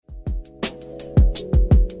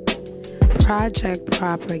Project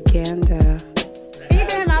propaganda. Can you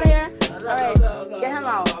get him out of here? All right, get him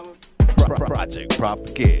out. Project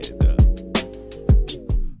propaganda.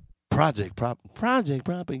 Project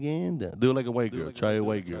propaganda. Do it like a white girl. Try a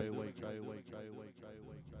white girl.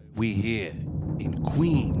 We here in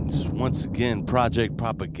Queens once again. Project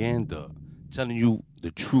propaganda, telling you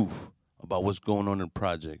the truth about what's going on in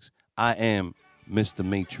projects. I am Mr.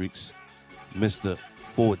 Matrix, Mr.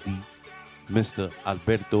 4D, Mr.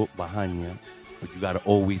 Alberto Bahania, but you gotta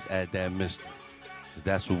always add that Mr. 'Cause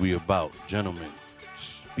that's what we about. Gentlemen,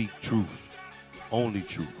 speak truth, only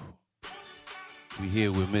truth. We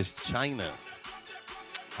here with Miss China.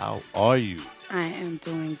 How are you? I am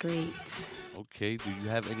doing great. Okay, do you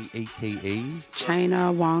have any AKAs?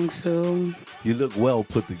 China, Wong Su. You look well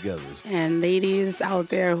put together. And ladies out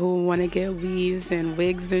there who want to get weaves and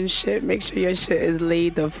wigs and shit, make sure your shit is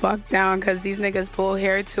laid the fuck down because these niggas pull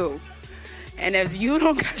hair too. And if you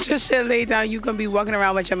don't got your shit laid down, you gonna be walking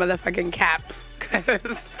around with your motherfucking cap.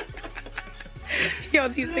 Cause yo,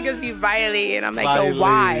 these niggas be violating. I'm like, yo,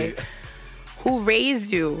 why? Who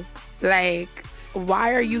raised you? Like,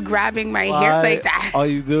 why are you grabbing my hair like that? Are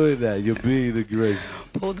you doing that? You're being aggressive.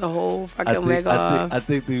 Pull the whole fucking wig off. I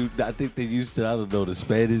think they used to, I don't know, the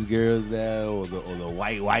Spanish girls now, or the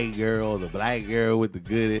white girl, or the black girl with the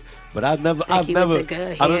good. But I don't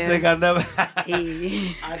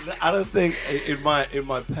think in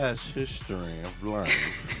my past history of life,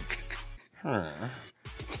 I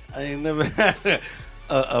ain't never had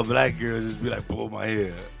a black girl just be like, pull my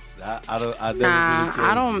hair. I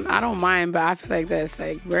don't mind, but I feel like this.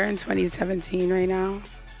 Like, we're in 2017 right now.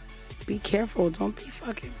 Be careful. Don't be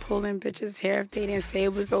fucking pulling bitches' hair if they didn't say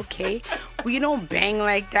it was okay. We don't bang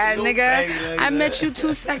like that, nigga. I met you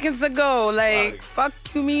 2 seconds ago. Like, fuck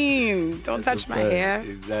you mean? Don't touch my hair.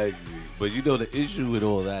 Exactly. But you know, the issue with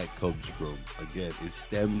all that comes from, again, it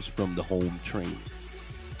stems from the home training.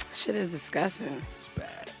 Shit is disgusting. It's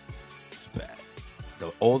bad. It's bad.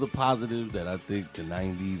 All the positives that I think the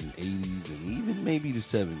 90s and 80s and even maybe the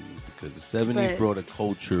 70s, because the 70s brought a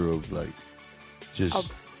culture of like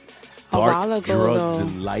just dark drugs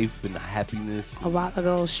and life and happiness. A while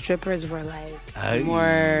ago, strippers were like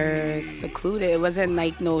more secluded. It wasn't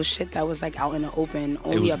like no shit that was like out in the open.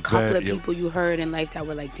 Only a couple of people you heard in life that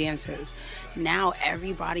were like dancers. Now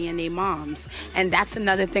everybody and their moms. And that's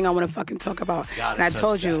another thing I want to fucking talk about. And I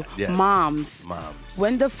told you, moms.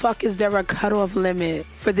 When the fuck is there a cutoff limit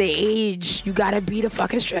for the age you gotta be the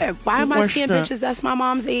fucking strip? Why am I seeing bitches that's my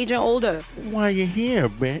mom's age and older? Why you here,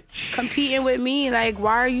 bitch? Competing with me. Like,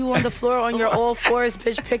 why are you on the floor on your all fours,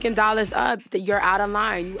 bitch, picking dollars up? You're out of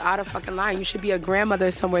line. You out of fucking line. You should be a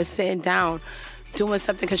grandmother somewhere sitting down doing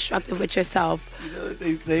something constructive with yourself. You know what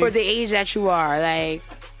they say? For the age that you are. Like,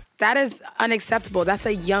 that is unacceptable. That's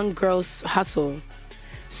a young girl's hustle.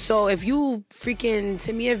 So if you freaking,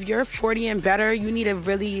 to me, if you're 40 and better, you need to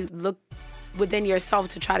really look within yourself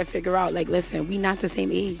to try to figure out, like, listen, we not the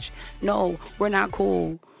same age. No, we're not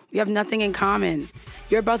cool. We have nothing in common.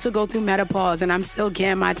 You're about to go through menopause, and I'm still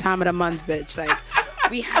getting my time of the month, bitch. Like,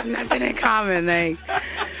 we have nothing in common. Like,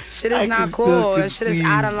 shit is not cool. That shit is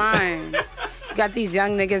out of line. You got these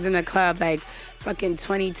young niggas in the club, like, fucking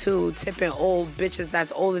 22, tipping old bitches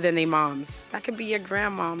that's older than their moms. That could be your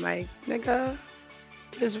grandmom. Like, nigga,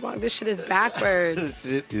 what is wrong? This shit is backwards. This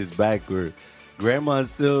shit is backwards. Grandma's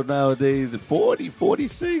still nowadays 40,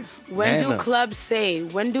 46. When do clubs say,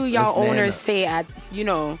 when do y'all owners say at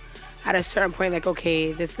a certain point, like,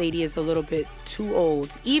 okay, this lady is a little bit too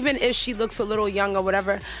old. Even if she looks a little young or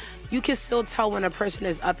whatever, you can still tell when a person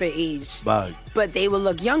is up in age. Right. But they will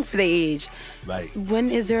look young for their age. Right. When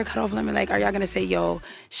is there a cutoff limit? Like, are y'all going to say, yo,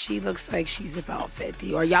 she looks like she's about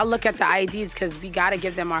 50? Or y'all look at the IDs because we got to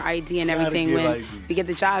give them our ID and everything when we get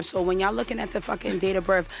the job. So when y'all looking at the fucking date of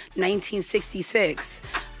birth, 1966,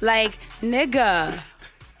 like, nigga,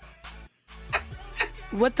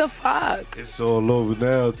 what the fuck? It's all over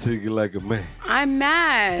now, take it like a man. I'm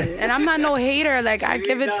mad. And I'm not no hater. Like, I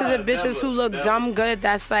give it to the bitches who look dumb good.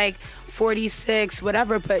 That's like 46,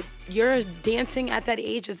 whatever. But you're dancing at that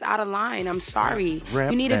age is out of line. I'm sorry.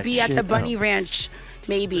 You need to be at the bunny ranch,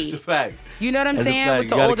 maybe. It's a fact. You know what I'm saying? With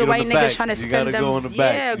the older white niggas trying to spend them. Go in the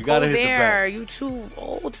back. Yeah, you go there. You too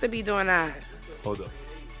old to be doing that. Hold up.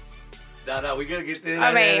 No, we gotta get this.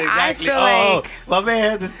 All right, exactly. I feel like my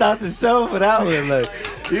man had to start the show for that one. Like,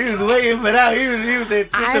 he was waiting for that. He was anticipating.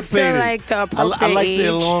 I feel like the appropriate I like age. the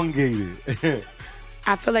elongated.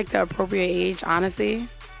 I feel like the appropriate age, honestly,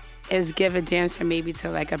 is give a dancer maybe to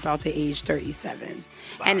like about the age 37,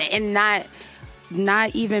 wow. and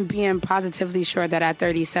not even being positively sure that at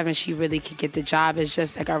 37 she really could get the job. It's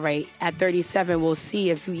just like, all right, at 37 we'll see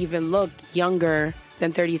if you even look younger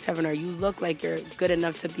than 37, or you look like you're good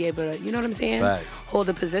enough to be able to, you know what I'm saying? Right. Hold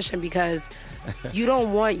a position, because you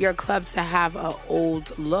don't want your club to have an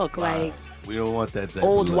old look. Like, we don't want that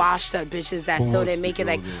old washed up bitches that still didn't make it.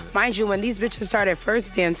 Like, mind you, when these bitches started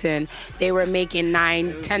first dancing, they were making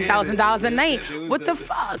 $10,000 a night. What the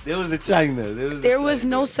fuck? There was a China. There was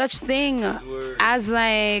no such thing as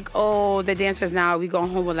like, oh, the dancers now, we go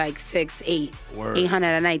home with like 800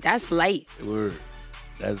 a night. That's light. Word.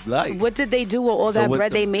 That's light. What did they do with all that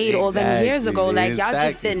bread they made all them years ago? Like, y'all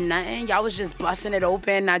just did nothing. Y'all was just busting it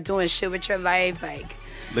open, not doing shit with your life. Like,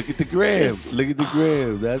 look at the gram. Look at the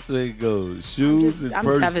gram. That's where it goes. Shoes and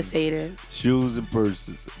purses. I'm devastated. Shoes and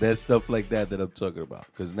purses. That's stuff like that I'm talking about.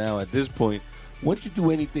 Because now at this point, once you do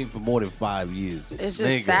anything for more than 5 years, it's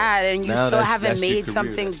just sad, and you still haven't made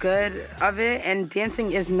something good of it. And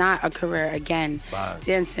dancing is not a career. Again,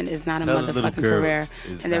 dancing is not a motherfucking career.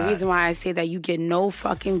 And the reason why I say that, you get no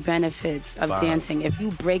fucking benefits of dancing. If you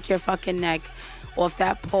break your fucking neck off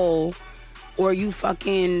that pole, or you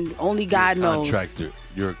fucking, only God knows.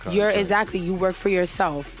 You're a contractor. Exactly. You work for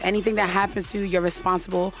yourself. Anything that happens to you, you're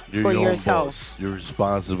responsible for yourself. You're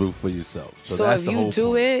responsible for yourself. So if you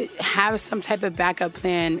do it, have some type of backup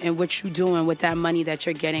plan in what you're doing with that money that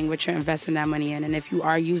you're getting, what you're investing that money in. And if you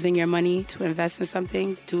are using your money to invest in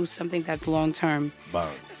something, do something that's long term.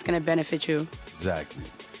 That's going to benefit you. Exactly.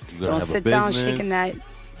 Don't sit down shaking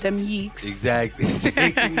them yeeks. Exactly.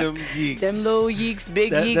 Shaking them yeeks. Them little yeeks,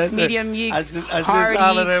 big yeeks, medium yeeks, hard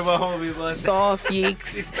yeeks, soft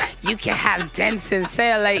yeeks. You can have dents and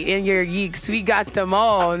cellulite in your yeeks. We got them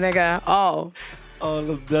all, nigga. All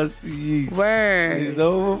them dusty yeeks. Word. It's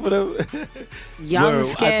over for them. Young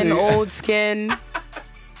skin, old skin,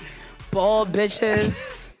 bald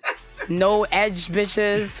bitches. No edge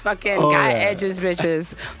bitches. Fucking got edges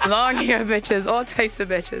bitches. Long hair bitches. All types of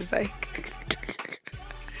bitches. Like.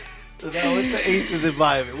 So now, what's the Aces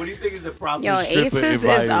environment? What do you think is the proper stripper Aces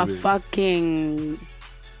environment? is a fucking...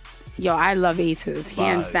 I love Aces,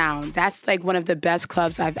 hands down. That's like one of the best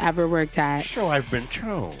clubs I've ever worked at. Sure, I've been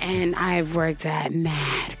told. And I've worked at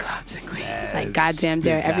mad clubs in Queens. Like, goddamn,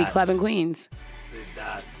 they're every club in Queens.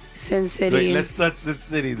 Sin City. Wait, let's touch Sin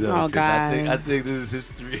City, though. Oh, God. I think this is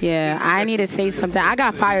history. Yeah, I need to say something. I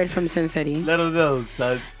got fired from Sin City. Let them know,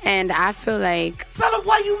 son. And I feel like... Son,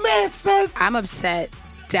 why you mad, son? I'm upset.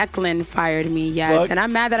 Declan fired me, yes. And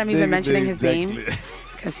I'm mad that I'm even mentioning his name,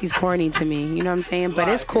 because he's corny to me. You know what I'm saying? But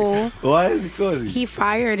it's cool. Why is he corny? He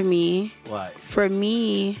fired me. Why? For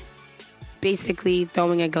me basically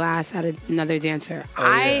throwing a glass at another dancer.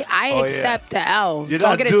 I accept the L. You're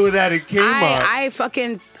not doing that in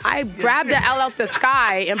Kmart. I grabbed the L out the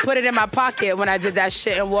sky and put it in my pocket when I did that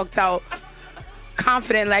shit and walked out.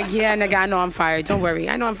 Confident, like, yeah, nigga, I know I'm fired. Don't worry.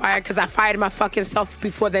 I know I'm fired because I fired my fucking self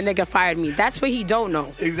before the nigga fired me. That's what he don't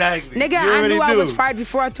know. Exactly. Nigga, I knew I was fired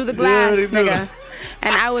before I threw the glass, nigga.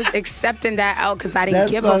 And I was accepting that out because I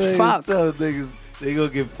didn't give a fuck. Niggas, they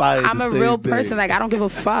gonna get fired. I'm a real person. Like, I don't give a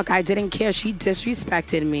fuck. I didn't care. She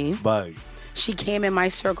disrespected me. Bye. She came in my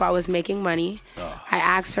circle. I was making money. I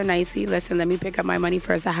asked her nicely, listen, let me pick up my money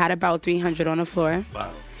first. I had about $300 on the floor.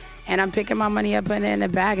 Wow. And I'm picking my money up, putting it in the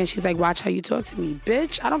bag, and she's like, watch how you talk to me.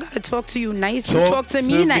 Bitch, I don't got to talk to you nice. You talk to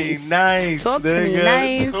me nice. Talk to me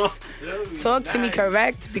nice. Talk to me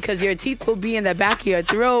correct, because your teeth will be in the back of your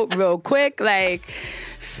throat real quick. Like,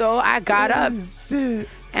 so I got up,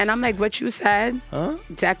 and I'm like, what you said? Huh?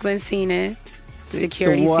 Declan seen it.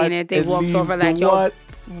 Security seen it. They walked over like, yo,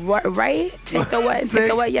 what, right? Take the what? Take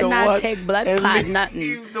the what? You're not take blood clot,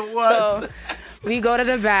 nothing. So we go to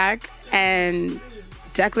the back, and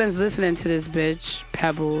Declan's listening to this bitch,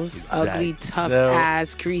 Pebbles, ugly, tough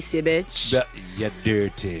ass, greasy bitch. You're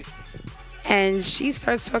dirty. And she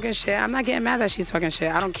starts talking shit. I'm not getting mad that she's talking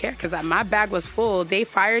shit. I don't care, because my bag was full. They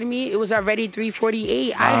fired me. It was already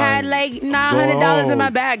 $348. I had like $900 in my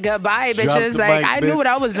bag. Goodbye, bitches. Like, I knew what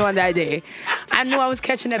I was doing that day. I knew I was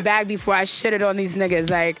catching the bag before I shitted on these niggas.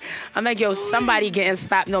 Like, I'm like, yo, somebody getting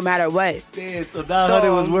slapped no matter what. Damn, so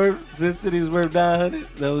 900 was worth, Sin City's worth 900?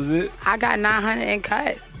 That was it? I got 900 and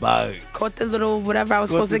cut. Bye. Caught the little whatever I was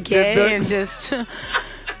supposed to get and just...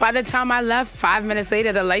 By the time I left, 5 minutes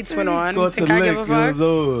later, the lights went on. You think I give a fuck? It was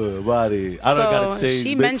over, buddy. I don't gotta change.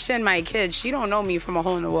 She mentioned my kids. She don't know me from a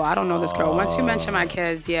hole in the wall. I don't know this girl. Once you mention my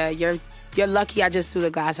kids, yeah, you're lucky I just threw the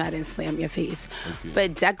glass and I didn't slam your face. Okay.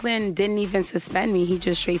 But Declan didn't even suspend me. He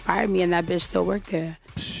just straight fired me, and that bitch still worked there.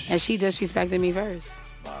 And she disrespected me first.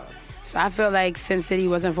 Wow. So I feel like Sin City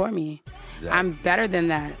wasn't for me. Exactly. I'm better than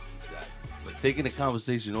that. Exactly. But taking the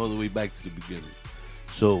conversation all the way back to the beginning.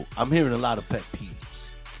 So I'm hearing a lot of pet peeves.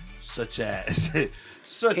 Such as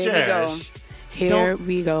Here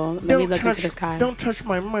we go. Let me look into the sky. Don't touch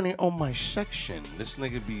my money on my section. This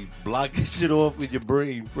nigga be blocking shit off in your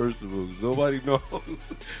brain, first of all. Nobody knows.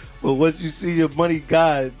 But once you see your money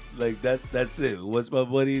God, like that's it. Once my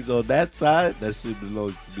money's on that side, that shit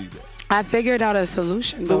belongs to me, man. I figured out a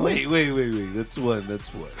solution, though. But wait. That's one.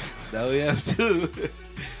 Now we have to.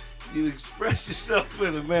 You express yourself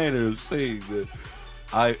in a manner of saying that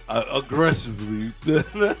I aggressively.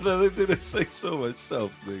 I didn't say so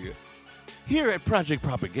myself, nigga. Here at Project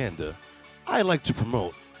Propaganda, I like to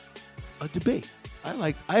promote a debate. I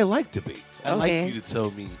like debates. I like you to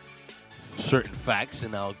tell me certain facts,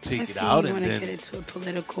 and I'll take it out. You and want to then get into a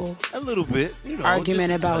political bit,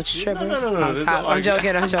 argument about strippers. No. I'm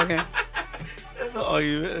joking. That's an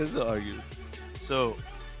argument. So,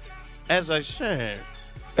 as I said,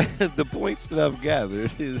 the points that I've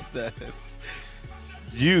gathered is that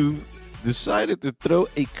you decided to throw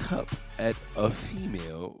a cup at a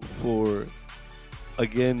female for,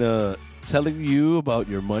 again, telling you about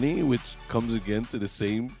your money, which comes again to the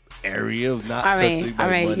same area of not touching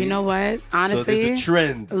my money. You know what? Honestly, so there's a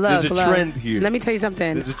trend. There's a trend here. Let me tell you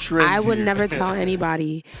something. There's a trend I would here. never tell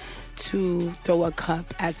anybody to throw a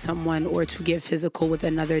cup at someone or to get physical with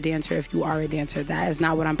another dancer if you are a dancer. That is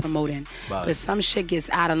not what I'm promoting. Wow. But some shit gets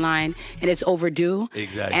out of line and it's overdue.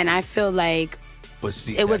 Exactly. And I feel like But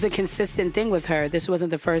see, it was a consistent thing with her. This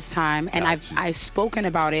wasn't the first time. And Gotcha. I've spoken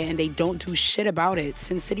about it, and they don't do shit about it.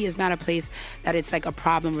 Sin City is not a place that it's like a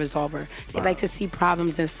problem resolver. They Wow. like to see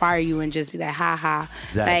problems and fire you and just be like, ha ha.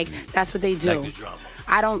 Exactly. Like, that's what they do. Like the drama.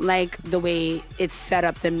 I don't like the way it's set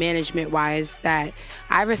up, the management-wise, that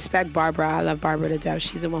I respect Barbara. I love Barbara to death.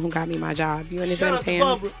 She's the one who got me my job. You understand what I'm saying?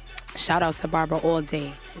 Barbara. Shout outs to Barbara all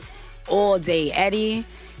day. All day. Eddie,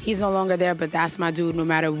 he's no longer there, but that's my dude. No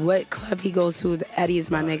matter what club he goes to, Eddie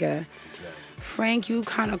is my nigga. Frank, you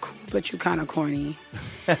kind of cool, but you kind of corny.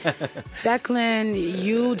 Declan,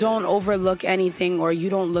 you don't overlook anything, or you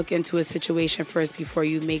don't look into a situation first before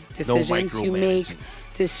you make decisions. You make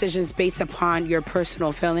decisions based upon your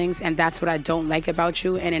personal feelings, and that's what I don't like about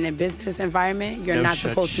you. And in a business environment, you're not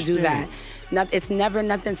supposed to do that. It's never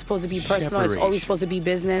nothing supposed to be personal. It's always supposed to be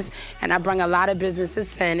business. And I bring a lot of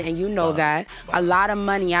businesses in, and you know that. A lot of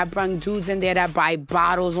money. I bring dudes in there that buy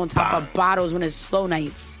bottles on top of bottles when it's slow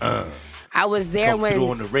nights. I was there when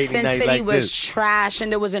Sin City was trash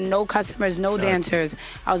and there was no customers, no dancers.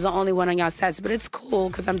 I was the only one on y'all sets, but it's cool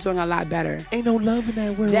because I'm doing a lot better. Ain't no love in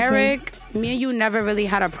that world. Derek, me and you never really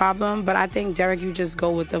had a problem, but I think, Derek, you just go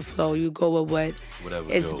with the flow. You go with Whatever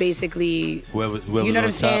it's goes. Basically, Whoever's you know what I'm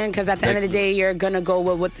on saying? top. Because at the end of the day, you're going to go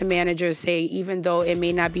with what the managers say, even though it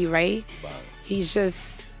may not be right. He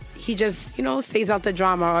just, stays out the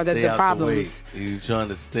drama or the problems. He's trying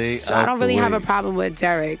to stay So out I don't really the have way. a problem with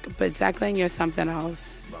Derek, but Declan, you're something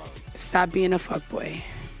else. Stop being a fuckboy.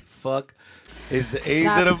 Fuck is the age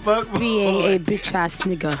Stop of the fuck being a bitch ass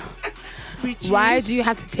nigga. Why do you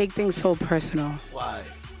have to take things so personal? Why?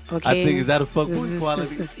 Okay. I think, is that a fuckboy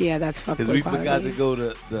quality? Yeah, that's fuckboy quality. Because we forgot to go to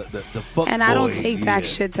the fuckboy. And I don't take back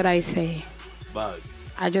shit that I say. But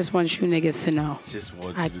I just want you niggas to know. just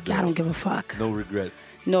want I you to know. don't give a fuck. No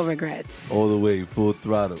regrets. No regrets. All the way, full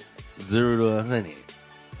throttle. 0 to 100.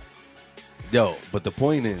 Yo, but the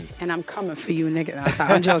point is... And I'm coming for you, nigga.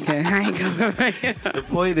 I'm joking. I ain't coming for you. The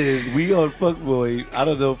point is, we on fuckboy, I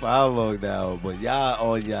don't know for how long now, but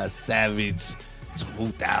y'all on y'all savage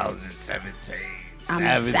 2017. I'm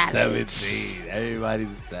a savage. 17.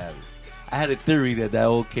 Everybody's a savage. I had a theory that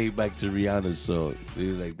all came back to Rihanna's song. They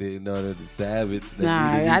was like, they know that the savage.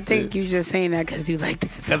 Nah, I think you just saying that because you like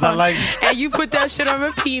that song. Because I like And you put that shit on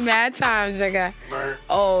repeat mad times, nigga.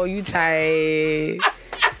 Oh, you tight.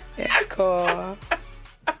 It's cool.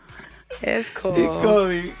 It's cool. He called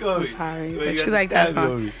me. I'm sorry, but you like that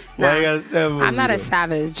song. Why you gotta stab on I'm not me, a though?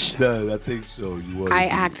 savage. No, I think so. You are. I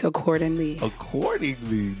act accordingly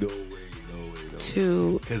accordingly. No way.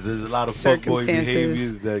 to Because there's a lot of fuckboy circumstances.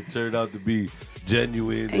 behaviors that turned out to be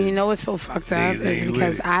genuine. And you know what's so fucked up Things is ain't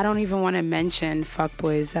because with it. I don't even want to mention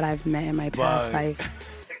fuckboys that I've met in my past Why? life.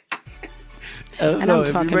 And And I'm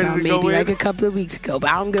talking about maybe like a couple of weeks ago, but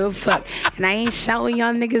I don't give a fuck. And I ain't shouting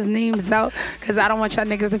y'all niggas' names out because I don't want y'all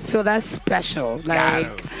niggas to feel that special.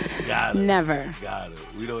 Like, Got it. never. Got it.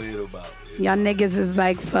 We don't hear about it. Y'all niggas is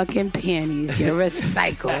like fucking panties. You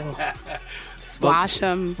recycle. Just wash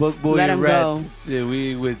them, Fuckboy let and them go. rats. Shit,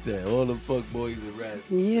 we ain't with that. All the fuckboys and rats.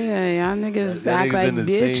 Yeah, y'all niggas That act niggas like in the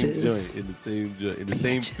bitches. same joint, in the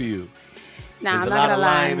same field. Nah, There's I'm a not lot gonna of lie.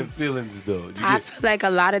 lying and feelings, though. I feel like a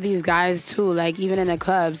lot of these guys too, like even in the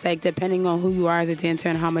clubs, like depending on who you are as a dancer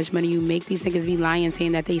and how much money you make, these niggas be lying,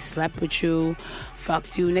 saying that they slept with you,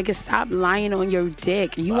 fucked you. Niggas, stop lying on your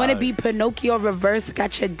dick. You want to be Pinocchio reverse,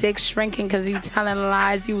 got your dick shrinking because you telling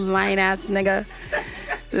lies, you lying ass nigga.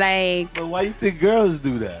 Like, but why you think girls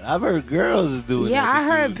do that? I've heard girls do it. Yeah, I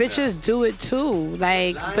heard bitches do it too.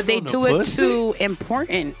 Like, lying but they on the do it pussy? too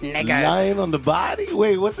important, niggas. Lying on the body?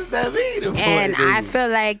 Wait, what does that mean? And I feel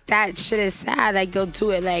like that shit is sad. Like, they'll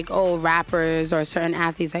do it like, oh, rappers or certain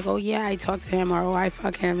athletes, like, oh, yeah, I talked to him or, oh, I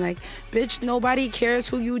fuck him. Like, bitch, nobody cares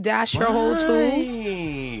who you dash your hole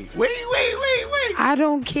to. Wait. I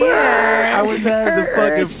don't care. I was at the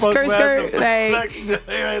fucking skirt, like,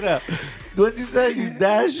 right now. What you say? You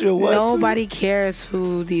dash your what? Nobody cares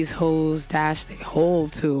who these hoes dash their hole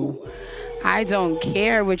to. I don't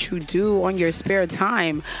care what you do on your spare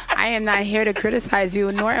time. I am not here to criticize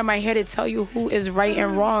you, nor am I here to tell you who is right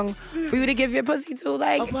and wrong for you to give your pussy to.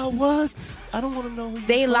 Like, about what? I don't want to know who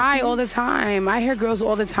they lie all the time. I hear girls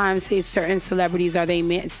all the time say certain celebrities are they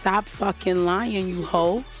men. Stop fucking lying, you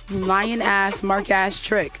hoe. You lying ass, mark ass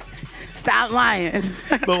trick. Stop lying.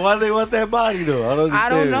 But why do they want that body though? I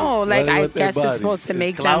don't know. Like, I guess body? it's supposed to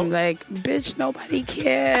make clout? them like, bitch, nobody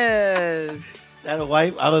cares. That a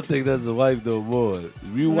wife? I don't think that's a wife no more. If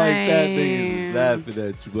you wife that, niggas is laughing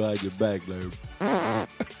at you behind your back, like.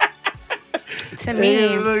 To me,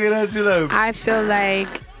 looking at you like. I feel like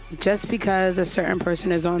just because a certain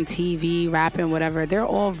person is on TV, rapping, whatever, they're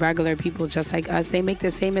all regular people just like us. They make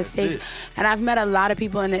the same mistakes. And I've met a lot of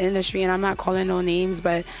people in the industry, and I'm not calling no names,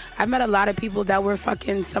 but I've met a lot of people that were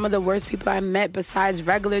fucking some of the worst people I met besides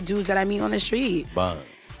regular dudes that I meet on the street. Bond.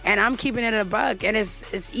 And I'm keeping it a buck. And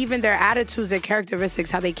it's even their attitudes, their characteristics,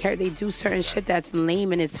 how they do certain shit that's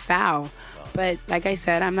lame and it's foul. But like I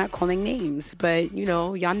said, I'm not calling names. But, you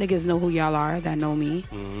know, y'all niggas know who y'all are that know me.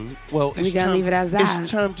 Mm-hmm. Well, we gotta leave it as that.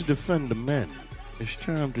 It's time to defend the men. It's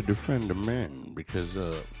time to defend the men because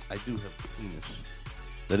I do have a penis.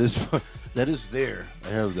 That is there. I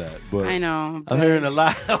have that. But I know. I'm hearing a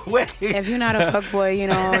lot. Wait. If you're not a fuckboy, you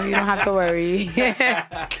know, you don't have to worry.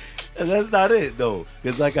 And that's not it, though.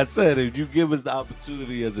 Because like I said, if you give us the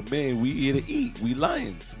opportunity as a man, we here to eat. We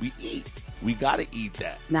lions. We eat. We gotta eat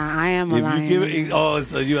that. Nah, I am a lion. If you give it,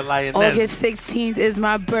 so you're a lioness. August 16th is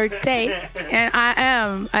my birthday, and I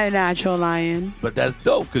am a natural lion. But that's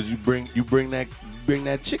dope because you bring that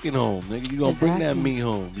chicken home, nigga. You gonna bring that meat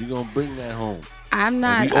home. You gonna bring that home. I'm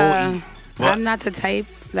not. I'm not the type.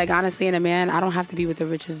 Like, honestly, in a man, I don't have to be with the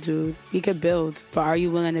richest dude. We could build, but are you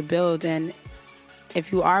willing to build? And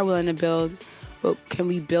if you are willing to build, what can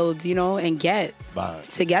we build, you know, and get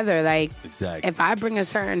together? Like, exactly. If I bring a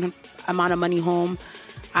certain amount of money home,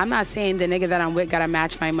 I'm not saying the nigga that I'm with gotta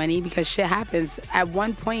match my money because shit happens. At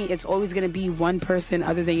one point, it's always gonna be one person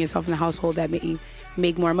other than yourself in the household that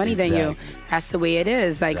make more money than you. That's the way it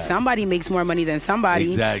is. Like, somebody makes more money than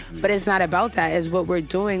somebody. Exactly. But it's not about that. It's what we're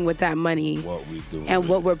doing with that money. What we do. And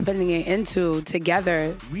what we're putting it into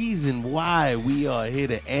together. Reason why we are here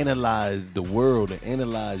to analyze the world, to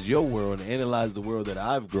analyze your world, and analyze the world that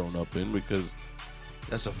I've grown up in, because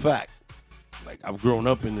that's a fact. Like, I've grown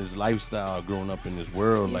up in this lifestyle, I've grown up in this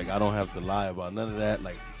world. Like, I don't have to lie about none of that.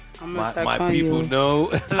 Like, my people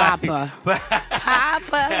know. Papa.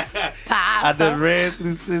 Papa. I done ran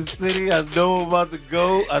through Sin City. I know about the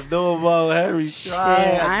GOAT. I know about Harry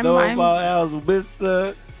Try. I know about Al's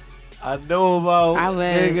Mister. I know about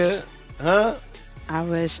nigga. Huh? I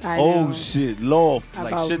wish I knew. Oh, shit. Loft.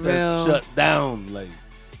 Like, shit that's shut down. Like,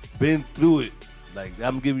 been through it. Like,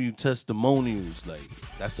 I'm giving you testimonials. Like,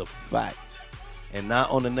 that's a fact. And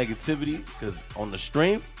not on the negativity, because on the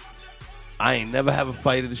strength, I ain't never have a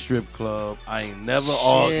fight at the strip club. I ain't never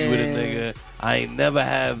argue with a nigga. I ain't never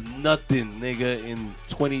have nothing, nigga, in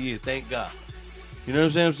 20 years. Thank God. You know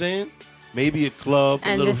what I'm saying? Maybe a club,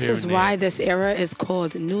 and a little this here is and why there. this era is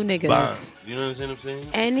called new niggas. Bond. You know what I'm saying?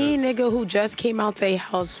 Any nigga who just came out their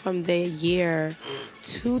house from the year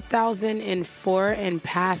 2004 and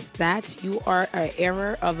past that, you are an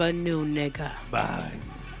era of a new nigga. Bye.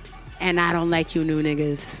 And I don't like you new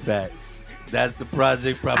niggas. Facts. That's the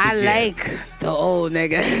project propaganda. I like the old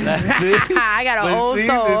nigga. That's it. I got an old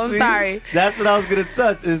soul. I'm sorry. That's what I was going to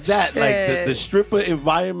touch. Is that like the stripper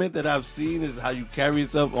environment that I've seen is how you carry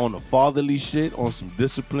yourself on the fatherly shit, on some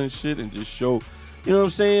discipline shit, and just show, you know what I'm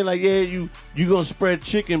saying? Like, yeah, you going to spread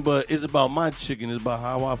chicken, but it's about my chicken. It's about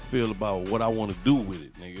how I feel about what I want to do with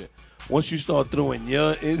it, nigga. Once you start throwing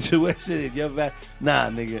your intuition and your back, nah,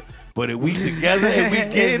 nigga. But if we together and we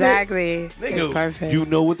get exactly. it, nigga, it's perfect. You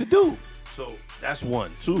know what to do. So that's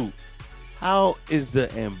one. Two, how is the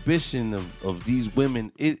ambition of these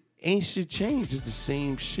women? ain't shit changed. It's the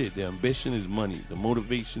same shit. The ambition is money. The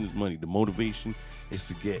motivation is money. The motivation is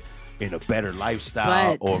to get in a better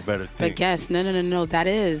lifestyle or a better thing. But guess, no. That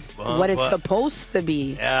is what it's supposed to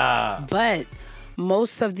be. Yeah. But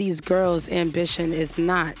most of these girls' ambition is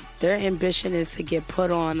not. Their ambition is to get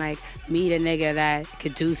put on, like, meet a nigga that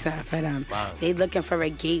could do something for them. Wow. They looking for a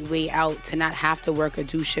gateway out to not have to work or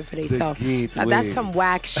do shit for themselves. Now, that's some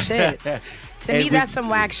whack shit. To me, that's some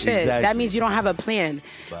whack shit. Exactly. That means you don't have a plan.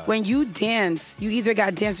 Wow. When you dance, you either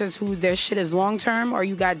got dancers who their shit is long-term or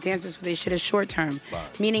you got dancers who their shit is short-term. Wow.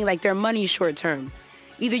 Meaning, like, their money short-term.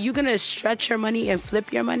 Either you're going to stretch your money and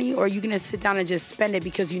flip your money or you're going to sit down and just spend it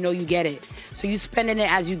because you know you get it. So you spending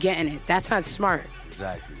it as you getting it. That's not smart.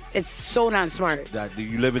 Exactly. It's so not smart.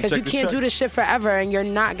 You live in because you can't do this shit forever and you're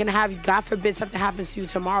not going to have, God forbid something happens to you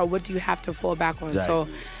tomorrow. What do you have to fall back on? Exactly.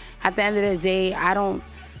 So at the end of the day, I don't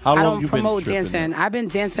promote dancing. I've been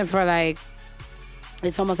dancing for like,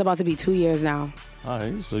 it's almost about to be 2 years now. All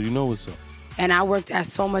right, so you know what's up. And I worked at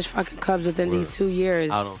so much fucking clubs within these 2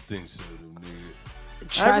 years. I don't think so.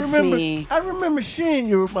 Trust me. I remember seeing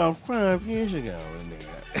you about 5 years ago.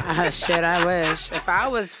 Shit, I wish. If I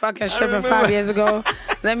was fucking stripping 5 years ago,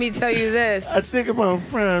 let me tell you this. I think about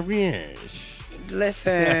 5 years.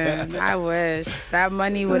 Listen, I wish. That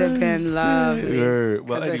money would have been lovely.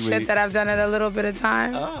 Well, anyway. The shit that I've done in a little bit of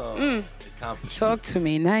time. Talk to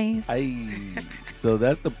me nice. So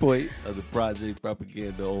that's the point of the project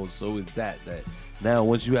propaganda also is that now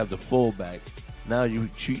once you have the fallback, now you're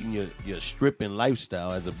treating your stripping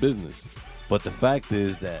lifestyle as a business. But the fact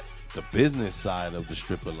is that the business side of the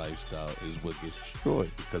stripper lifestyle is what gets destroyed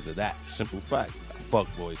because of that simple fact. Fuck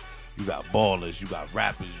boys. You got ballers, you got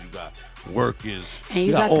rappers, you got workers. And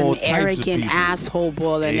you got them arrogant asshole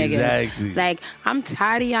baller niggas. Exactly. Like, I'm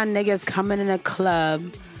tired of y'all niggas coming in a club.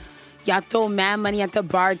 Y'all throw mad money at the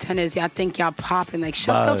bartenders. Y'all think y'all popping. Like,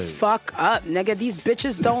 shut the fuck up, nigga. These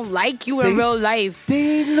bitches don't like you in real life.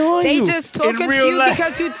 They know you. They just talking to you life.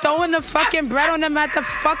 because you throwing the fucking bread on them at the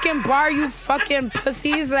fucking bar, you fucking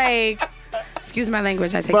pussies. Like, excuse my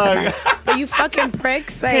language, I take that back. But you fucking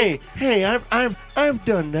pricks. Like, hey, I've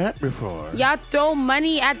done that before. Y'all throw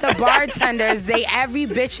money at the bartenders. Every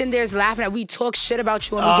bitch in there's laughing at. We talk shit about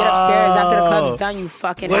you when we get upstairs after the club's done. You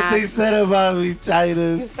fucking ass. What they said about me,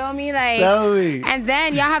 China? You feel me? Like, tell me. And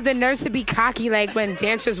then y'all have the nerves to be cocky, like when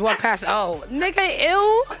dancers walk past. Oh, nigga,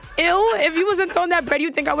 ew. If you wasn't throwing that bread,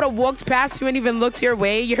 you think I would have walked past you and even looked your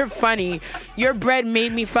way? You're funny. Your bread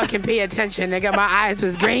made me fucking pay attention, nigga. My eyes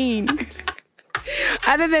was green.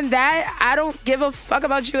 Other than that, I don't give a fuck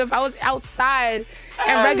about you. If I was outside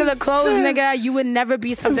in regular clothes, nigga, you would never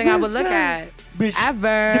be something I would look at. Bitch, ever.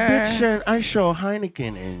 The bitch said, I saw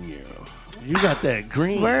Heineken in you. You got that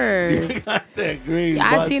green. Word. You got that green.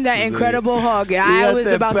 I seen that Incredible Hulk. I was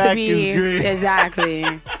about to be. Exactly.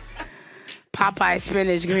 Popeye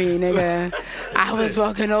spinach green, nigga. I was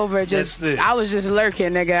walking over, I was just lurking,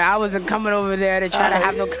 nigga. I wasn't coming over there to try to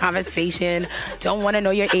have no conversation. Don't want to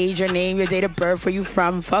know your age, your name, your date of birth, where you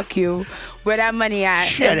from. Fuck you. Where that money at?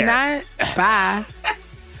 If not, bye.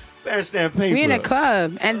 Pass that paper. We in a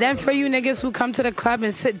club. And then for you niggas who come to the club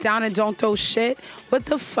and sit down and don't throw shit, what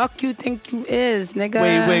the fuck you think you is,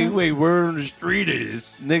 nigga? Wait. Word on the street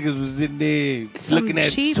is niggas was in there looking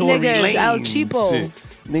at cheap Tory niggas, Lanez. El Cheapo.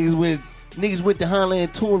 Shit. Niggas went to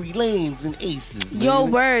Holland, Tory Lanes and Aces. Yo,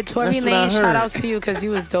 word. Tory Lanez, shout out to you because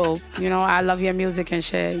you was dope. You know, I love your music and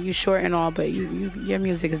shit. You short and all, but your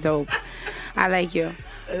music is dope. I like you.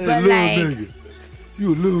 But like, nigga.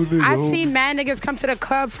 You a little nigga. I see mad niggas come to the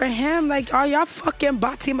club for him. Like, are y'all fucking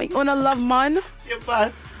Bati man? You wanna love man?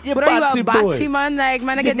 What are you, a Bati man? Like,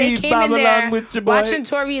 my nigga, they came in there watching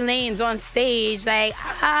Tory Lanez on stage. Like,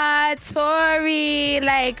 Tory,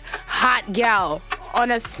 like, hot gal. On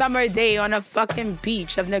a summer day on a fucking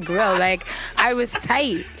beach of Negril. Like, I was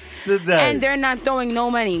tight. And they're not throwing no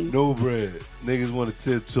money. No bread. Niggas want to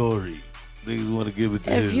tip Tory. Niggas want to give it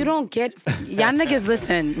to him. If you don't get... Y'all niggas,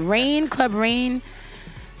 listen. Rain, Club Rain.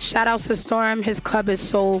 Shout out to Storm. His club is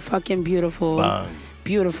so fucking beautiful. Bang.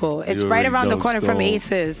 Beautiful. It's right around the corner from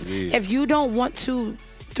Aces. Yeah. If you don't want to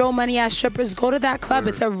throw money at strippers, go to that club.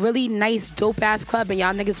 It's a really nice, dope-ass club, and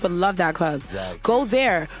y'all niggas would love that club. Exactly. Go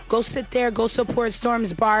there. Go sit there. Go support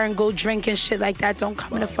Storm's bar and go drink and shit like that. Don't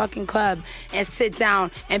come in the fucking club and sit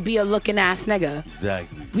down and be a looking-ass nigga.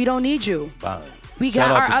 Exactly. We don't need you. Bang. We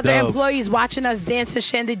got our other employees watching us dance and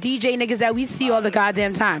shit, and the DJ niggas that we see all the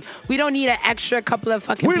goddamn time. We don't need an extra couple of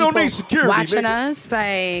fucking people don't need security, watching nigga. us.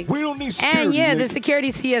 Like, we don't need security. And yeah, nigga. the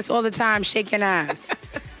security see us all the time shaking ass.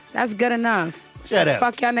 That's good enough. Shut up.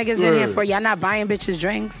 Fuck y'all niggas in here for. Y'all not buying bitches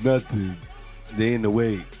drinks? Nothing. They in the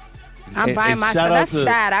way. I'm buying myself. That's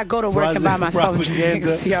sad. I go to work and buy myself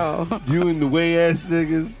drinks, yo. You and the way ass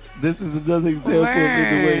niggas. This is another example of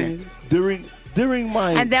the way during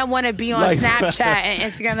my and then want to be on Snapchat and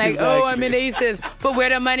Instagram like, oh, I'm in Aces, but where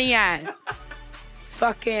the money at?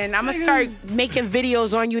 Fucking, I'm gonna start making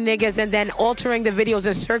videos on you niggas and then altering the videos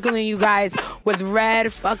and circling you guys with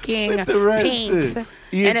red fucking paint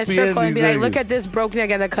in a circle and be like, look at this broke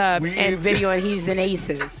nigga in the club and video and he's in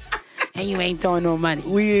Aces. And you ain't throwing no money.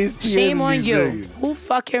 Shame on you. Niggas. Who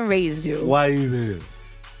fucking raised you? Why you there?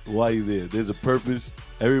 Why you there? There's a purpose.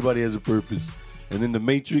 Everybody has a purpose. And in the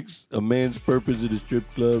Matrix, a man's purpose at the strip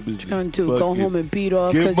club is to go home and beat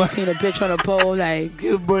off because you seen a bitch on a pole. Like,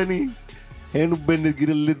 get money, handle business, get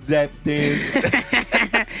a little lap dance.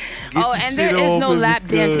 And there is no lap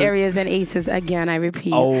dance areas in Aces. Again, I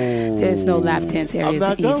repeat. There's no lap dance areas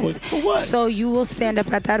in Aces. For what? So you will stand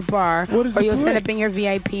up at that bar, or you'll stand up in your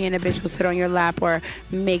VIP and a bitch will sit on your lap or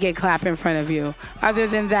make it clap in front of you. Other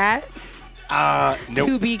than that,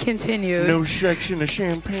 to be continued. No sex in the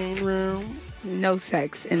champagne room. No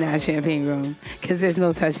sex in that champagne room because there's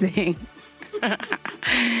no such thing.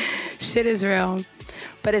 Shit is real,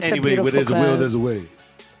 but it's a beautiful there's club. a will, there's a way.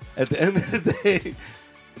 At the end of the day,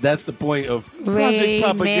 that's the point of Project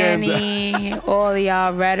Propaganda. Manny, all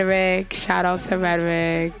y'all, Rhetoric. Shout outs to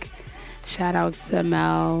Rhetoric. Shout outs to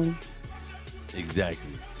Mel.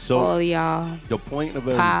 Exactly. So all y'all. The point of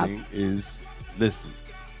everything is, listen,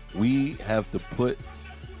 we have to put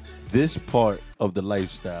this part of the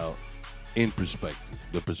lifestyle in perspective.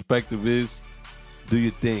 The perspective is, do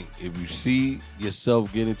you think if you see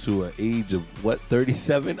yourself getting to an age of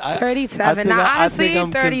 37? 37. Now, honestly,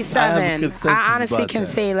 37. I honestly can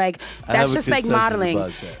say, like, that's just like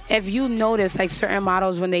modeling. If you notice, like, certain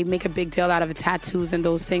models, when they make a big deal out of tattoos and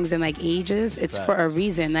those things and, like, ages, it's for a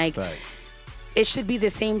reason. Like, it should be the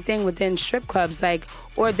same thing within strip clubs, like,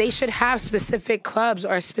 or they should have specific clubs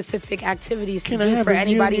or specific activities to do for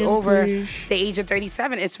anybody over the age of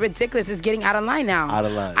 37. It's ridiculous. It's getting out of line now. Out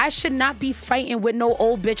of line. I should not be fighting with no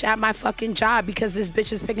old bitch at my fucking job because this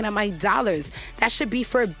bitch is picking up my dollars. That should be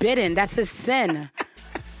forbidden. That's a sin.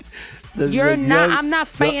 I'm not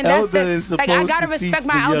fighting. That's like, I gotta respect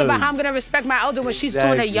my elder, but how I'm gonna respect my elder when she's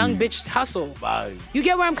doing a young bitch hustle? You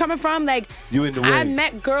get where I'm coming from? Like, I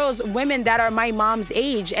met women that are my mom's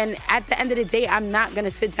age, and at the end of the day, I'm not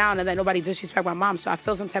gonna sit down and let nobody disrespect my mom. So I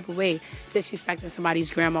feel some type of way disrespecting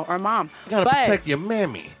somebody's grandma or mom. You gotta protect your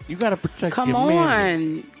mammy. You gotta protect your mammy. Come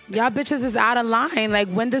on. Y'all bitches is out of line. Like,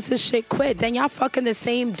 when does this shit quit? Then y'all fucking the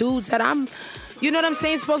same dudes that you know what I'm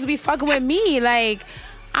saying, supposed to be fucking with me. Like,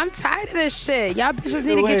 I'm tired of this shit. Y'all bitches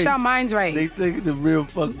need to get y'all minds right. They taking the real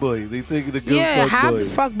fuck boys. They taking the good fuck boys. Yeah, have the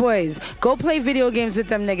fuck boys. Go play video games with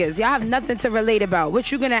them niggas. Y'all have nothing to relate about. What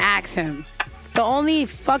you gonna ask him? The only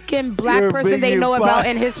fucking black person they know about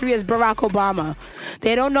in history is Barack Obama.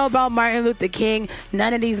 They don't know about Martin Luther King.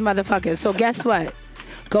 None of these motherfuckers. So guess what?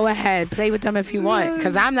 Go ahead. Play with them if you want.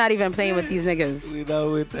 Because I'm not even playing with these niggas. We not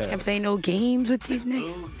with that. Can't play no games with these niggas.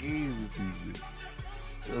 No games with these niggas.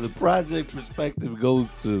 The project perspective goes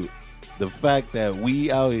to the fact that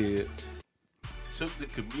we out here took the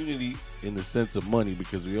community in the sense of money,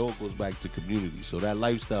 because we all goes back to community. So that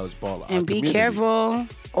lifestyle is part of our community. And be careful.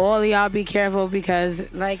 All y'all be careful, because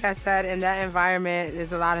like I said, in that environment,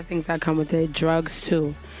 there's a lot of things that come with it. Drugs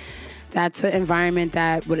too. That's an environment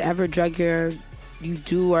that whatever drug you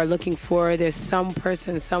do or looking for, there's some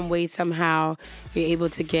person, some way, somehow you're able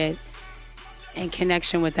to get in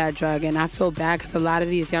connection with that drug. And I feel bad because a lot of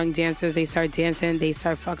these young dancers, they start dancing, they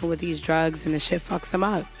start fucking with these drugs, and the shit fucks them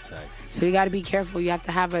up. Exactly. So you got to be careful. You have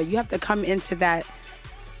to come into that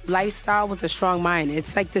lifestyle with a strong mind.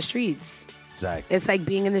 It's like the streets. Exactly. It's like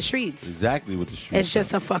being in the streets. Exactly what the streets. It's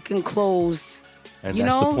just a fucking closed. And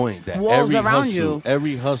that's the point. That walls around you.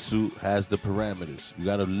 Every hustle has the parameters. You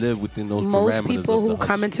got to live within those parameters. Most people who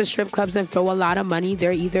come into strip clubs and throw a lot of money,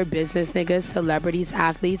 they're either business niggas, celebrities,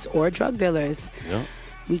 athletes, or drug dealers. Yep.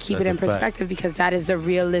 We keep it in perspective because that is the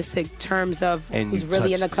realistic terms of who's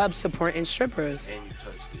really in the club supporting strippers. And you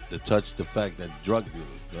touched it. To touch the fact that drug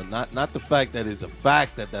dealers, not the fact that it's a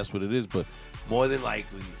fact that that's what it is, but more than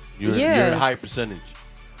likely you're a high percentage.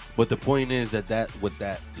 But the point is that with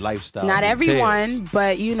that lifestyle, not everyone,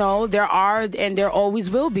 but there are and there always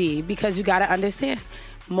will be, because you got to understand,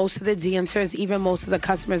 most of the dancers, even most of the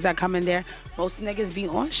customers that come in there, most niggas be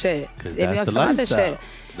on shit. They be on some other shit.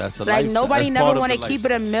 That's a lifestyle. Nobody never want to keep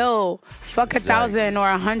it a mill. Fuck 1,000 or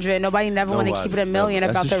 100. Nobody never want to keep it a million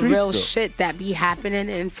about the real shit that be happening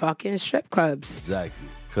in fucking strip clubs. Exactly,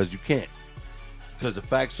 because you can't. Because the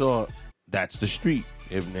facts are, that's the street.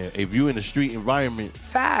 If you're in a street environment,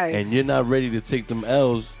 facts, and you're not ready to take them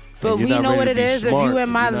L's, But you're we not know ready what to it be is. smart, If you in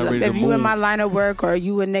my you're not ready to if you in move. my line of work, or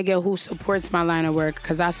you a nigga who supports my line of work,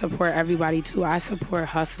 because I support everybody too. I support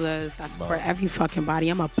hustlers. I support every fucking body.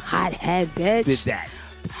 I'm a pothead, bitch. Did that.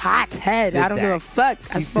 Pothead. Did I don't give that. a fuck.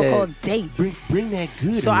 I She smoke said, all day. Bring that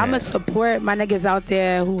good. So I'ma around. support my niggas out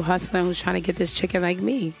there who hustling, who's trying to get this chicken like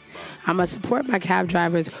me. I'ma support my cab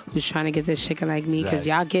drivers who's trying to get this chicken like me, because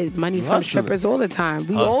y'all get money You from hustling. strippers all the time.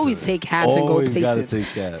 We Hustling. always take cabs and go Always gotta places,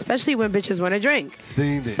 take cabs. especially when bitches want to drink.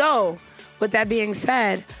 Seen it. So, with that being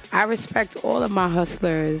said, I respect all of my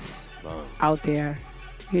hustlers out there.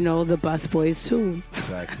 You know, the bus boys too.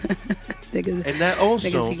 Exactly. niggas, And that niggas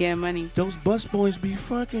also, be getting money. those bus boys be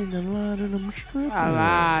fucking a lot of them strippers. A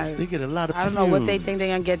lot. They get a lot of I don't know what they fume. think they're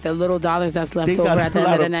gonna get, the little dollars that's left They over got at the a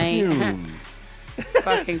end lot of the of night. fume.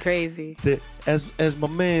 Fucking crazy. As my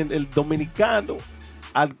man, el dominicano,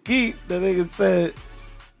 aquí, the nigga said,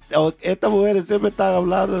 estas mujeres siempre están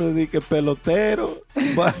hablando de que pelotero,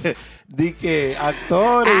 de que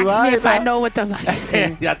actor y Ask me if I vaina. know what the fuck you're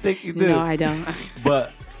saying. I think you do. No, I don't.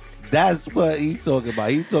 But that's what he's talking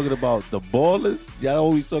about. He's talking about the ballers. Y'all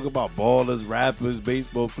always talk about ballers, rappers,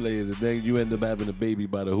 baseball players, and then you end up having a baby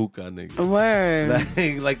by the hookah nigga.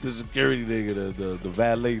 Word. Like the security nigga, the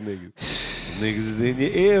valet niggas. Niggas is in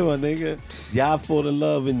your ear, my nigga. Y'all fall in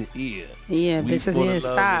love in the ear. Yeah, We bitches fall need in to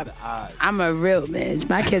love stop. in the eyes. I'm a real bitch.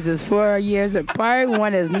 My kids is 4 years apart.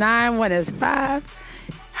 One is 9, one is 5.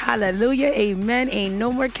 Hallelujah, amen. Ain't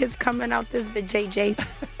no more kids coming out this bitch, JJ.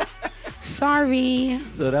 Sorry.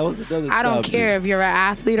 So that was another I don't topic. care if you're an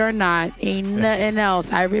athlete or not. Ain't nothing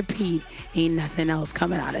else. I repeat, ain't nothing else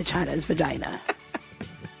coming out of China's vagina.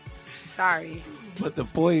 Sorry. But the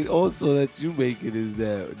point also that you making is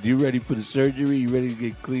that you ready for the surgery? You ready to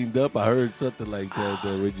get cleaned up? I heard something like that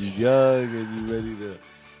when you're young and you ready to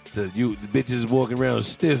you the bitches walking around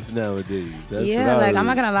stiff nowadays. That's Yeah, what I like I'm heard.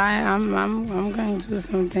 not gonna lie, I'm gonna do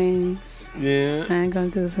some things. Yeah. I'm gonna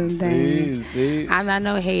do some things. See? I'm not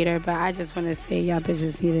no hater, but I just want to say y'all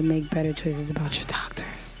bitches need to make better choices about your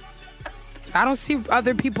doctors. I don't see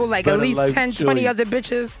other people, like Better at least life 10, 20 choice. other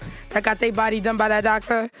bitches that got their body done by that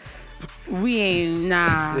doctor. We ain't,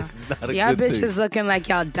 nah. It's not a Y'all good bitches thing. looking like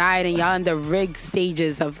y'all died and y'all in the rig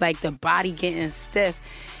stages of like the body getting stiff.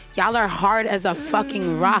 Y'all are hard as a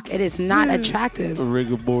fucking rock. It is not attractive.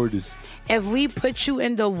 Rigor mortis. If we put you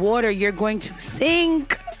in the water, you're going to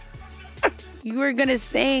sink. You are gonna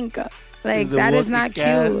sink. Like Is it that is walking not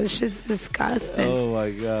cast? cute. It's just disgusting. Oh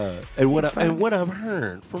my god! And what I've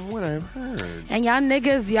heard, And y'all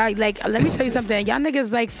niggas, y'all like, let me tell you something. Y'all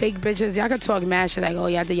niggas like fake bitches. Y'all can talk mad shit like, oh,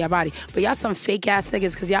 y'all did your body. But y'all some fake ass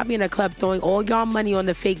niggas because y'all be in a club throwing all y'all money on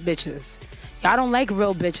the fake bitches. Y'all don't like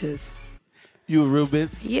real bitches. you a real bitch.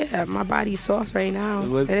 Yeah, my body's soft right now.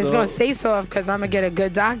 What's And it's going to soft? stay soft because I'm going to get a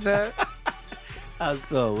good doctor. How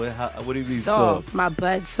so? What do you mean Soft. My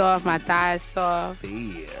butt soft. My thighs soft.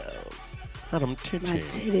 Damn. How them My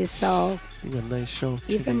titties? titties soft. You got nice show.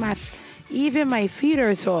 Even my feet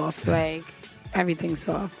are soft. Like, everything's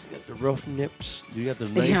soft. You got the rough nips. You got the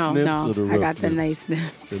nice No, nips no, or the rough I got the nips? nice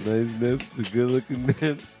nips. The nice nips, the good looking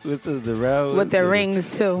nips. Which is the round With the ones?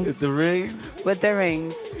 rings, too. With the rings. With the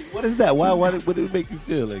rings. What is that? What did it make you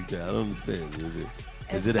feel like that? I don't understand.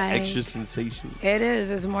 Is it an like- extra sensation? It is.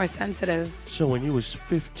 It's more sensitive. So when you was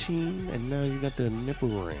 15 and now you got the nipple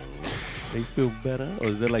rings, they feel better? Or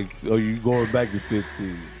is that like, are you going back to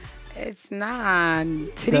 15? It's not.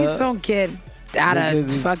 Titties Duh. don't get out of Niggas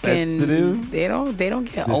is fucking. sensitive? They don't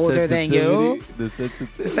get The older than you. sensitivity? The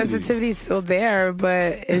sensitivity. The sensitivity's still there,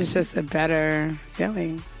 but it's just a better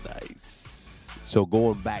feeling. Nice. So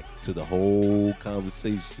going back to the whole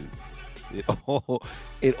conversation,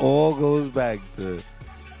 it all goes back to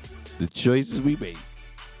the choices we make,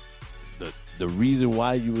 the reason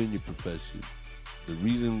why you in your profession, the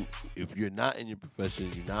reason if you're not in your profession,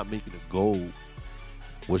 you're not making a goal.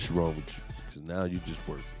 What's wrong with you? Because now you just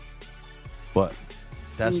working. But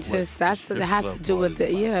that's Just what the that strip has club to do part with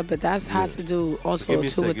is the about. but that has to do also Give me a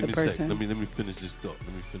too sec, with give the me a sec. person. Let me finish this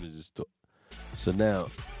thought. So now,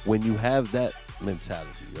 when you have that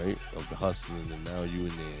mentality, right, of the hustling, and now you in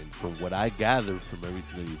there, and from what I gather from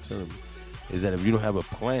everything that you're telling me, is that if you don't have a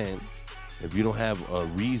plan, if you don't have a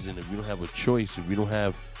reason, if you don't have a choice, if you don't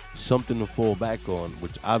have something to fall back on,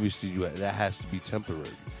 which obviously that has to be temporary,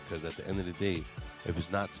 because at the end of the day, if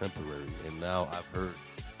it's not temporary, and now I've heard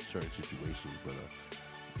certain situations, but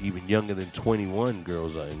even younger than 21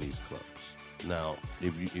 girls are in these clubs. Now,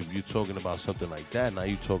 if you're talking about something like that, now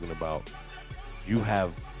you're talking about you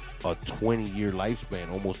have a 20-year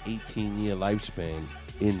lifespan, almost 18-year lifespan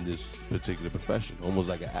in this particular profession, almost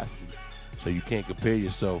like an athlete. So you can't compare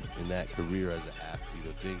yourself in that career as an athlete.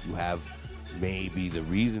 I think you have maybe the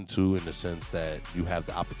reason to, in the sense that you have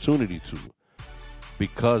the opportunity to,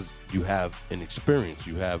 because you have an experience.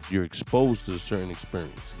 You're exposed to a certain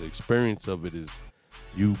experience. The experience of it is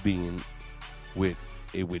you being with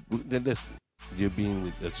you're being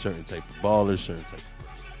with a certain type of baller, certain type of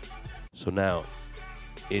person. So now,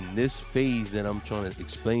 in this phase that I'm trying to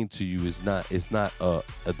explain to you, it's not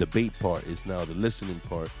a debate part. It's now the listening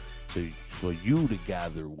part for you to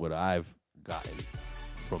gather what I've gotten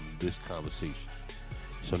from this conversation.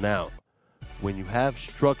 So now, when you have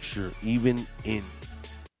structure, even in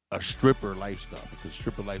a stripper lifestyle, because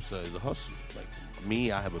stripper lifestyle is a hustle. Like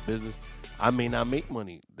me, I have a business. I may not make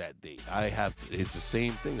money that day. It's the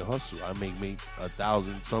same thing, a hustle. I may make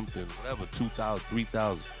 1,000 something, whatever, 2,000,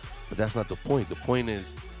 3,000. But that's not the point. The point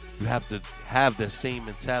is you have to have that same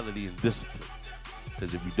mentality and discipline.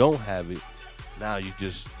 Because if you don't have it, now you're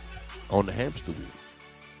just on the hamster wheel.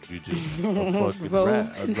 You're just a fucking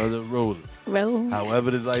rat, another roller. Roll.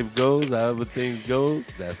 However the life goes, however things goes,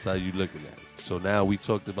 that's how you're looking at it. So now we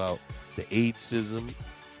talked about the ageism,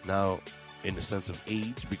 now in the sense of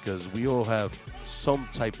age, because we all have some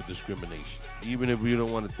type of discrimination. Even if we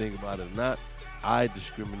don't want to think about it or not, I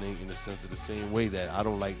discriminate in the sense of the same way that I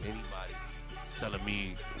don't like anybody telling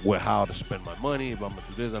me how to spend my money. If I'm going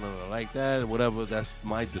to do this, I don't like that, whatever. That's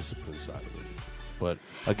my discipline side of it. But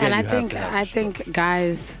again, and I think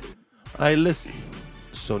guys. All right, listen.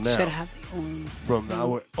 So now, should have their own. From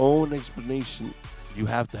our own explanation, you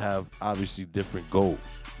have to have obviously different goals.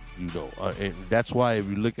 And that's why if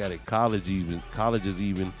you look at it, colleges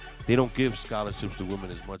even, they don't give scholarships to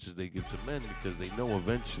women as much as they give to men, because they know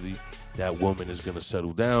eventually that woman is going to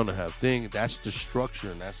settle down and have things. That's the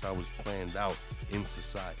structure, and that's how it's planned out in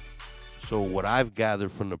society. So what I've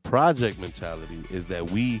gathered from the project mentality is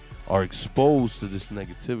that we are exposed to this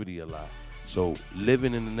negativity a lot. So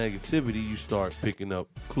living in the negativity, you start picking up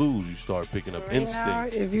clues. You start picking up instincts. Now,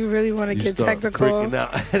 if you really want to get technical,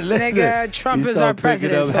 nigga, Trump is our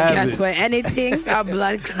president. So guess what? Anything, a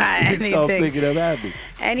blood clot, anything. You start picking up habits.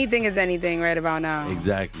 Anything is anything right about now.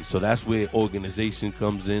 Exactly. So that's where organization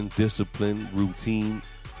comes in, discipline, routine.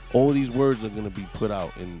 All these words are going to be put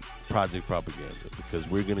out in Project Propaganda, because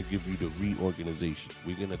we're going to give you the reorganization.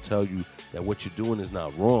 We're going to tell you that what you're doing is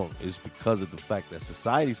not wrong. It's because of the fact that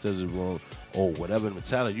society says it's wrong, or whatever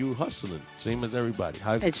mentality. You're hustling, same as everybody.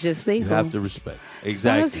 It's just legal. You have to respect. Exactly. As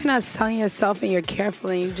long as you're not selling yourself and you're careful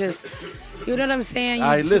and you just, you know what I'm saying?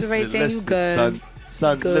 You do the right thing, you good.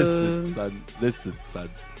 Son, good. listen, son.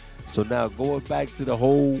 So now going back to the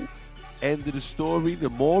whole end of the story, the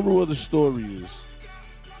moral of the story is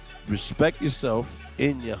respect yourself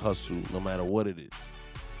in your hustle, no matter what it is.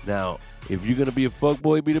 Now, if you're gonna be a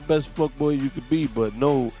fuckboy, be the best fuckboy you could be, but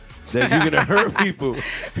know that you're gonna hurt people.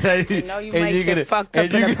 You know you might get fucked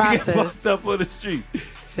up in the process. Get fucked up on the street.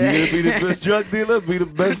 You're gonna be the best drug dealer. Be the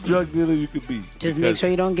best drug dealer you could be. Just make sure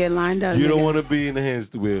you don't get lined up. You don't want to be in the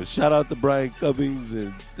hamster wheel. Shout out to Brian Cummings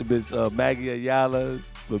and Miss Maggie Ayala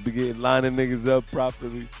for lining niggas up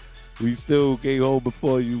properly. We still came home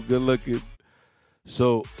before you. Good looking.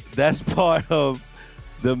 So that's part of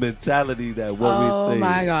the mentality that what we're saying. Oh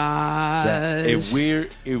my God! If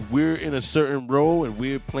we're in a certain role and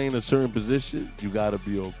we're playing a certain position, you gotta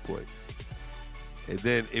be on point. And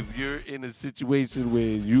then if you're in a situation where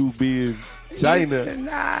you being China,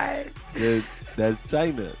 then that's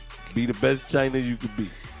China. Be the best China you can be.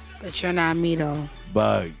 But you're not me though.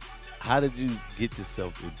 But how did you get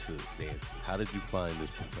yourself into dancing? How did you find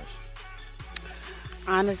this profession?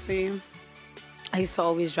 Honestly, I used to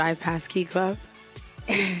always drive past Key Club.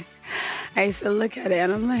 I used to look at it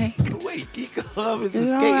and I'm like, wait, Key Club is a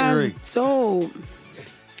skating rink. So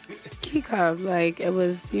Key Club, like it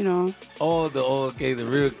was, the real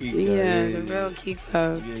Key Club. Yeah, the real Key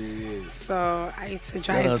Club. Yeah. So I used to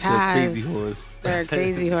drive past. Crazy Horse. They're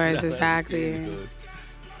Crazy Horse, exactly.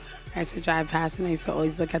 I used to drive past and I used to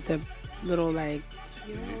always look at the little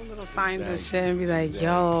little signs and shit and be like,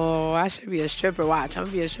 yo, I should be a stripper. Watch, I'm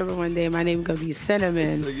gonna be a stripper one day. My name gonna be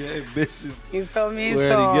Cinnamon. So your ambitions. You feel me? At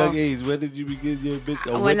a young age, when did you begin your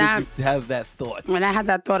ambition? Or when did you have that thought? When I had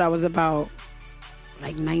that thought, I was about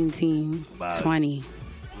like 19, 20.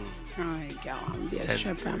 I'm like, yo, I'm gonna be a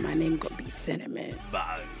stripper. My name gonna be Cinnamon.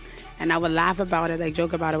 And I would laugh about it, like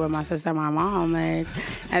joke about it with my sister and my mom, like,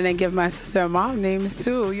 and then give my sister and mom names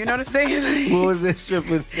too. You know what I'm saying? Like, what was that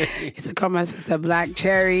stripper name? Used to call my sister Black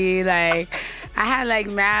Cherry. Like, I had like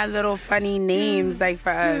mad little funny names, like for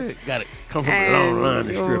us. Got it. Come from a long line of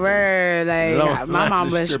strippers. Word, like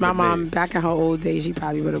my mom back in her old days, she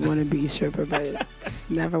probably would have wanted to be a stripper, but it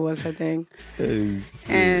never was her thing.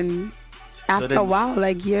 And After a while,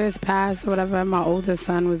 like years passed, whatever, my oldest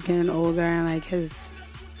son was getting older and like his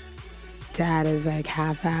dad is like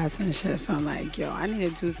half-assed and shit. So I'm like, yo, I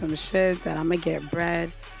need to do some shit that I'm going to get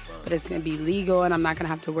bread, but it's going to be legal and I'm not going to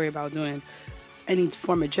have to worry about doing any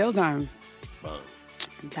form of jail time.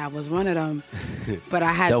 That was one of them. But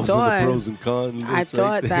I had that was thought, the pros and cons. I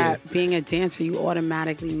thought that being a dancer, you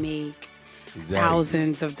automatically make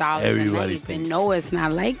thousands of dollars. Everybody and but no, it's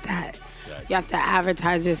not like that. Exactly. You have to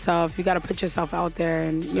advertise yourself. You got to put yourself out there.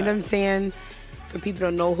 And you know what I'm saying? For people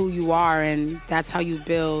to know who you are. And that's how you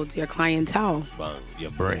build your clientele.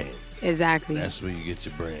 Your brand. Exactly. That's where you get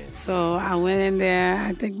your brand. So I went in there.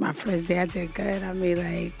 I think my first day I did good. I made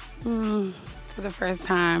like... for the first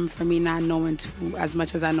time, for me not knowing as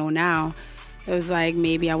much as I know now, it was like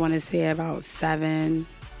maybe I want to say about 7,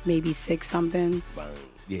 maybe 6 something.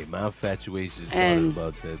 Yeah, my infatuation is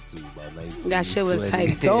about that too. About 19, that shit was 20.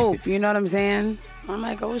 type dope. You know what I'm saying? I'm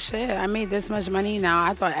like, oh shit, I made this much money now.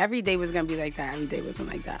 I thought every day was gonna be like that. Every day wasn't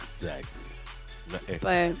like that. Exactly.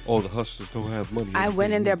 But all the hustlers don't have money. I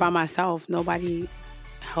went in there by myself. Nobody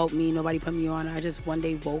helped me. Nobody put me on. I just one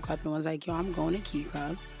day woke up and was like, yo, I'm going to Key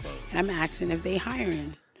Club. And I'm asking if they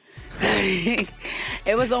hiring.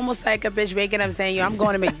 It was almost like a bitch waking up saying, yo, I'm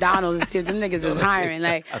going to McDonald's to see if them niggas is hiring.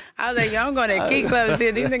 Like, I was like, yo, I'm going to Key Club to see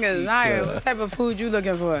if these niggas is hiring. What type of food you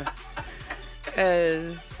looking for?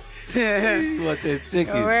 You want that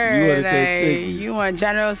chicken. You want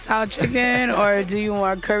General Tso chicken or do you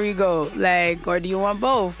want curry goat? Like, or do you want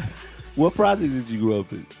both? What projects did you grow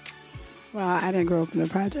up in? Well, I didn't grow up in the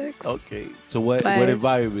projects. Okay. So what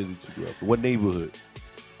environment did you grow up in? What neighborhood?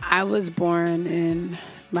 I was born in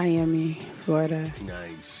Miami, Florida.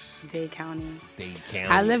 Nice. Dade County. Dade County.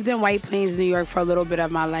 I lived in White Plains, New York for a little bit of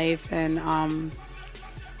my life, and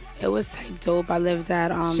it was type dope. I lived at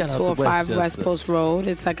 205 West Post Road.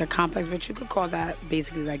 It's like a complex, but you could call that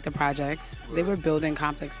basically like the projects. They were building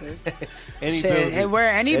complexes.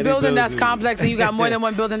 Any building that's complex and you got more than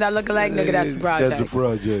one building that look alike, nigga, that's a project. That's a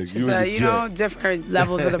project. So, different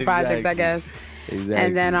levels of the projects, exactly. I guess. Exactly.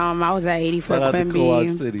 And then I was at 84 Quimby.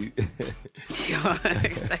 City. Shout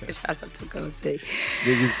out to Coal City.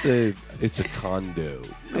 Nigga said it's a condo.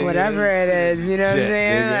 Whatever it is, you know what I'm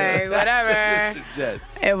saying? Like, whatever.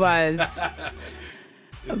 It was.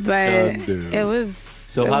 But it was.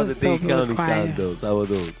 So how's the Dade County condos? How are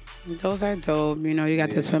those? Those are dope. You know, you got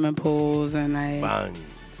the swimming pools and like. Bang.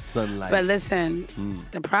 Sunlight. But listen,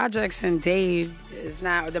 the projects in Dade is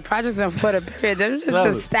not the projects in Florida. Period. They're just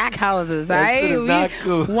the stack houses, right?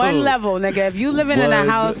 Cool. One level, nigga. If you living in a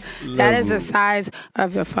house that is the size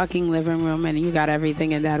of your fucking living room, and you got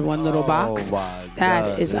everything in that one little box,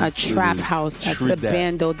 that is a trap house. That's a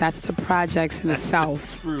bando. That's the projects in the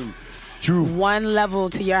South. True. One level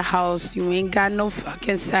to your house. You ain't got no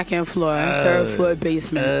fucking second floor, third floor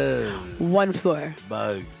basement. One floor.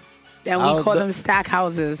 Bug. And we call them stack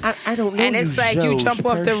houses. I don't know. And it's like you jump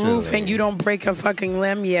off the roof and you don't break a fucking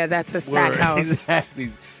limb. Yeah, that's a stack house. Exactly.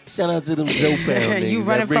 Shout out to them Zoe niggas. You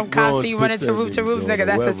running from concert, you running to roof, nigga.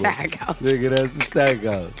 That's a stack house. Nigga, that's a stack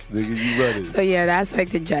house. Nigga, you running. So yeah, that's like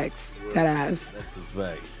the jacks. That ass. That's a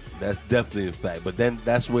fact. That's definitely a fact. But then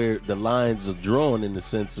that's where the lines are drawn in the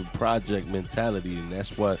sense of project mentality, and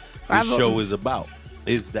that's what this show is about.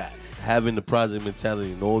 Is that having the project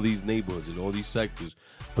mentality in all these neighborhoods, in all these sectors.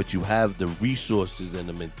 But you have the resources and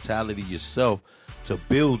the mentality yourself to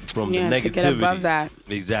build from the negativity. To get above that.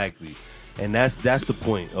 Exactly. And that's the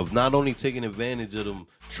point of not only taking advantage of them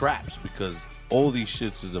traps, because all these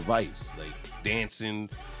shits is a vice. Like dancing,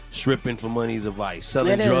 stripping for money is a vice.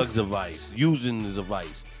 Selling drugs is a vice. Using is a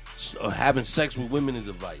vice. Having sex with women is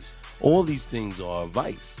a vice. All these things are a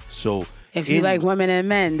vice. So if you like women and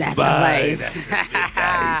men, that's a vice. That's a big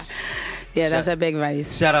vice. Yeah, that's a big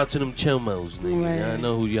vice. Shout out to them chomos, nigga. Right. I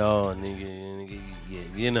know who y'all are, nigga.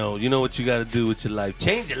 Yeah, you know what you gotta do with your life.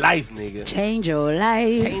 Change your life, nigga. Change your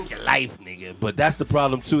life. Change your life, nigga. But that's the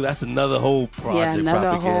problem too. That's another whole project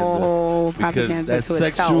propaganda. Whole propaganda because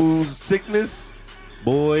that sexual sickness,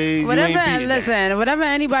 boy. Whatever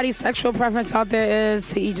anybody's sexual preference out there is,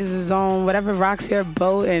 to each is his own. Whatever rocks your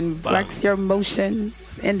boat and wrecks your motion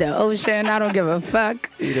in the ocean, I don't give a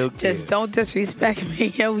fuck. Just don't disrespect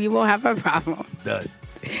me, and we won't have a problem. Done.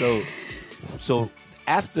 So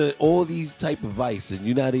after all these type of vice, and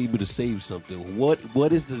you're not able to save something, what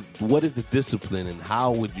is the discipline, and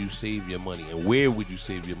how would you save your money, and where would you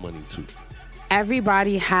save your money to?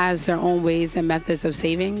 Everybody has their own ways and methods of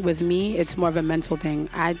saving. With me, it's more of a mental thing.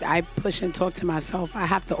 I push and talk to myself. I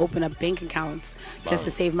have to open up bank accounts just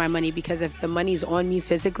to save my money, because if the money's on me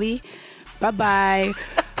physically, bye-bye.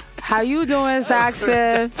 How you doing, Saks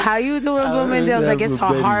Fifth? How you doing, Bloomingdale's? Like, it's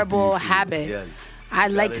a horrible habit. Yes. I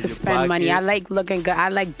like in to your spend money. pocket. I like looking good. I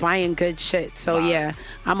like buying good shit. So yeah,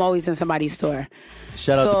 I'm always in somebody's store.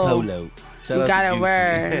 Shout out to So, Polo. Shout You out to gotta Gucci.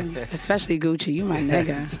 wear, especially Gucci. You my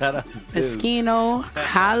nigga. Shout out to Tibbs. Moschino,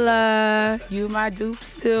 holla. You my dupe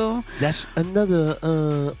still. That's another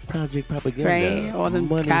project propaganda. Right? All them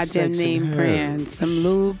Money, goddamn sex, and name her. brands. Them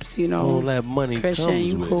loops, you know. All that money Christian, comes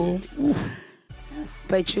you with cool. it.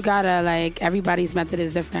 But you gotta, like, everybody's method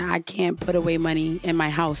is different. I can't put away money in my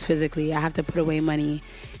house physically. I have to put away money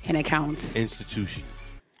in accounts. Institution.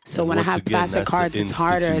 So And when I once have again, plastic that's cards, an it's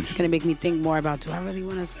harder. It's institution. gonna make me think more about, do I really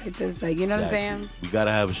want to swipe this? Like, you know what I'm saying? We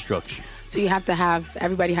gotta have a structure. So you have to have,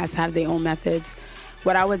 everybody has to have their own methods.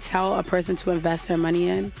 What I would tell a person to invest their money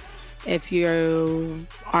in, if you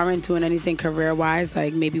aren't doing anything career-wise,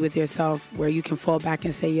 like maybe with yourself, where you can fall back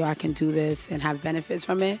and say, yo, I can do this and have benefits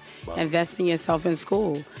from it, invest in yourself in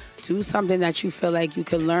school. Do something that you feel like you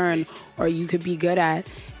could learn or you could be good at,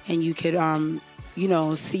 and you could, you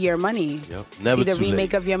know, see your money. Yep. Never see the too late.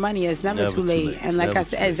 remake of your money. It's never too late. And like Never I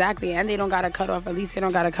said, too late. exactly. And they don't got a cutoff. At least they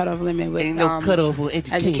don't got a cutoff limit with Ain't no cutoff on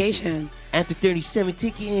education. After 37,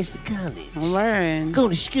 take your ass to college. Learn. Go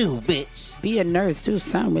to school, bitch. Be a nurse. Do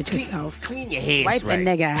something with yourself. Clean your hands Wipe right. the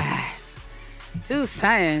nigga ass. Do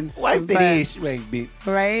something. Wipe that But- ass right, bitch.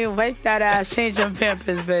 Right? Wipe that ass. Change your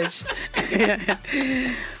pampers, bitch.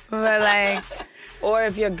 But like, or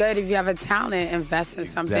if you're good, if you have a talent, invest in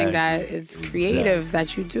something that is creative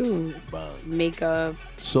that you do. Makeup,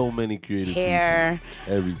 So many creative hair,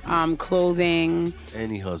 people. Everything. clothing,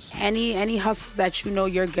 Any hustle. any hustle that you know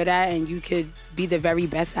you're good at and you could be the very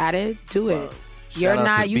best at it, do it. You're Shout out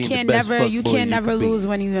not. to You being the can't best never. fuck You boy can't you never could be. lose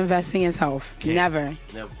when you invest in yourself. Never.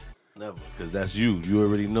 Never. Because that's you. You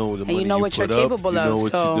already know the money you know what put you're up, capable you know of,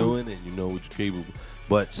 what so- you're doing, and you know what you're capable.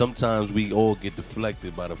 But sometimes we all get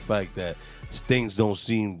deflected by the fact that things don't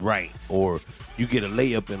seem right, or you get a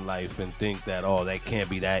layup in life and think that, oh, that can't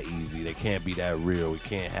be that easy, that can't be that real, it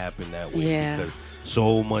can't happen that way. Yeah. Because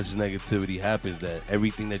so much negativity happens that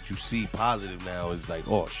everything that you see positive now is like,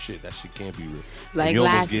 oh shit, that shit can't be real. And Like you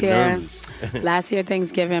almost last get year, nervous. last year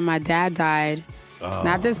Thanksgiving, my dad died.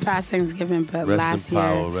 Not this past Thanksgiving, but Rest last in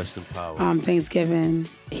power, year, rest in power. Thanksgiving,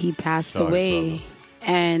 he passed Sorry, away. brother.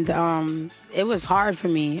 And it was hard for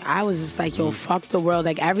me. I was just like, yo, fuck the world.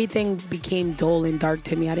 Like, everything became dull and dark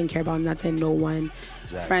to me. I didn't care about nothing, no one.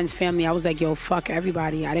 Exactly. Friends, family. I was like, yo, fuck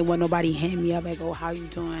everybody. I didn't want nobody hitting me up like, oh, how you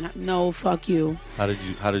doing? No, fuck you. How did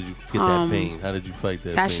you get that pain? How did you fight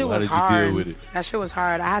that That pain? shit How was did you hard. deal with it? That shit was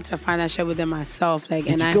hard. I had to find that shit within myself. Like,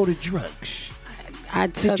 Did and you I go to drugs? I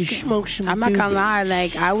took. you smoke some I'm not gonna doobies? lie.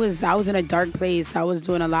 Like, I was in a dark place. I was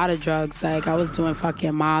doing a lot of drugs. Like, I was doing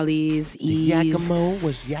fucking Molly's, E's, Yakimo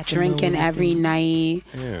was Yakimo. drinking every night,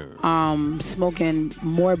 Yeah. smoking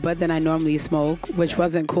more bud than I normally smoke, which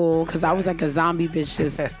wasn't cool because I was like a zombie bitch,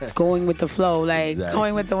 just going with the flow, like Exactly.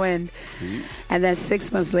 going with the wind. See? And then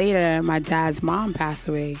 6 months later, my dad's mom passed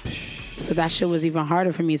away. So that shit was even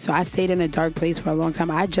harder for me. So I stayed in a dark place for a long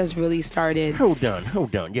time. I just really started. Hold on.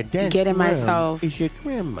 Your dad's Getting mom myself- is your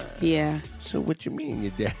grandma. Yeah. So what you mean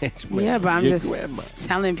your dad's mom? Yeah, but I'm your just grandma.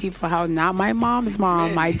 telling people how not my mom's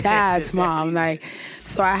mom, my dad's mom. Like,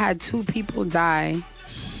 so I had 2 people die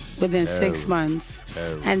within 6 months.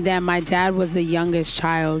 Terrible. And then my dad was the youngest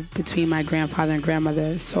child between my grandfather and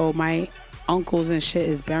grandmother. So my uncles and shit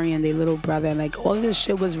is burying their little brother. Like, all this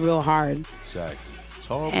shit was real hard. Exactly. It's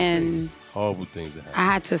horrible And things. Horrible things that happen. I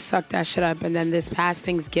had to suck that shit up. And then this past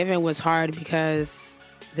Thanksgiving was hard because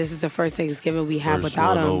this is the first Thanksgiving we had First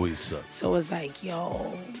without one him. always sucks. So it's like,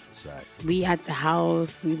 yo, Exactly. we at the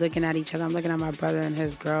house, we looking at each other. I'm looking at my brother and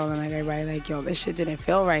his girl, and like everybody, like, yo, this shit didn't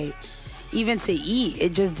feel right. Even to eat,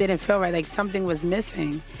 it just didn't feel right. Like something was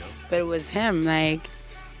missing, but it was him. Like,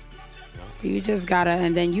 you just gotta,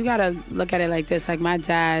 and then you gotta look at it like this. Like my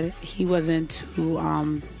dad, he wasn't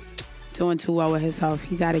doing too well with himself.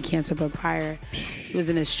 He died of cancer, but prior, he was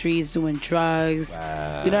in the streets doing drugs. You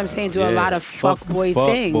know what I'm saying? Doing a lot of fuck boy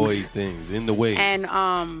things. Fuck boy things in the way.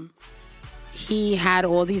 And he had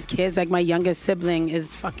all these kids. Like my youngest sibling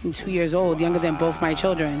is fucking 2 years old, younger than both my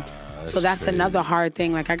children. So that's crazy. another hard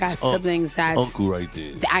thing. Like I got siblings That's that's uncle right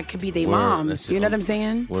there. I could be their Word, moms. that's You the know what I'm uncle.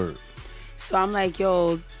 saying? Word. So I'm like,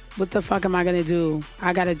 yo, what the fuck am I gonna do?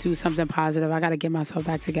 I gotta do something positive. I gotta get myself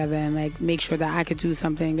back together and like make sure that I could do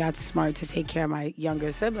something that's smart to take care of my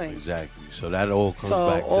younger siblings. Exactly. So that all comes So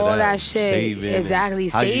back to all that shit. shit, exactly,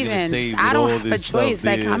 How you gonna savings. save I with don't all have a this stuff choice.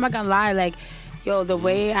 Like there? I'm not gonna lie. Like, yo, the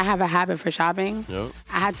way I have a habit for shopping, Yep.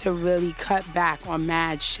 I had to really cut back on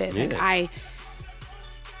mad shit. Like Yeah.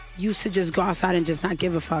 used to just go outside and just not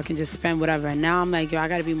give a fuck and just spend whatever. And now I'm like, yo, I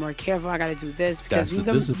gotta be more careful. I gotta do this because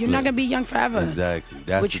you're not gonna be young forever. Exactly.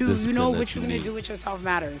 That's what the you discipline know that what you're you gonna need. do with yourself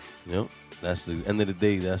matters. Yep. That's the end of the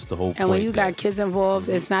day. That's the whole point. And when you got kids involved,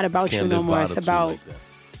 it's not about you no more. It's about like that.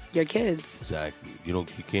 your kids. Exactly. You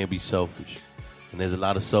can't be selfish. And there's a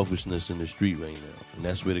lot of selfishness in the street right now. And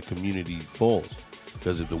that's where the community falls.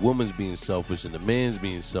 Because if the woman's being selfish and the man's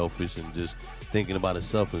being selfish and just thinking about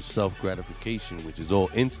himself and self-gratification, which is all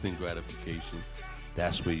instant gratification,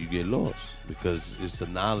 that's where you get lost. Because it's the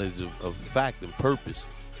knowledge of fact and purpose.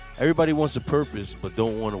 Everybody wants a purpose but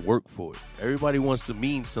don't want to work for it. Everybody wants to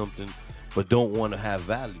mean something but don't want to have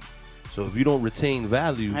value. So if you don't retain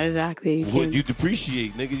value, exactly, you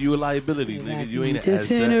depreciate, nigga. You a liability, exactly. nigga. You ain't an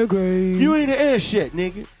asset. You ain't an asset,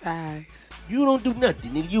 nigga. Facts. You don't do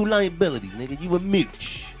nothing, nigga. You a liability, nigga. You a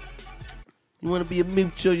mooch. You want to be a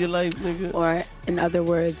mooch of your life, nigga? Or in other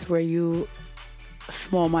words, where you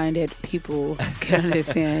small-minded people can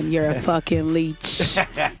understand, you're a fucking leech,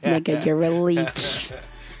 nigga. You're a leech.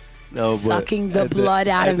 No, sucking the blood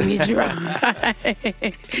out of me dry.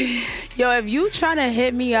 Yo, if you trying to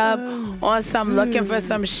hit me up on some looking for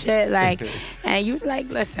some shit, like, and you like,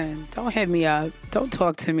 listen, don't hit me up. Don't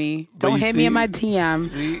talk to me. Don't hit me in my DM.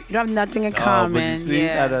 See? You don't have nothing in common. But you see,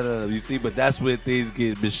 yeah. no. You see, but that's where things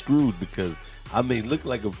get miscrewed because I may look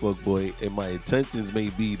like a fuckboy and my intentions may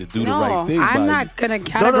be to do the right thing. I'm not going to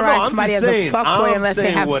categorize somebody as a fuckboy unless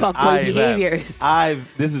they have fuckboy behaviors.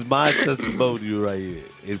 This is my testimonial right here.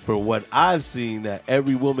 And for what I've seen, that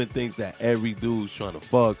every woman thinks that every dude's trying to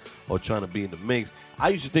fuck or trying to be in the mix. I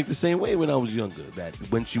used to think the same way when I was younger, that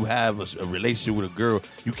once you have a relationship with a girl,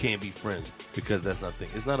 you can't be friends because that's not the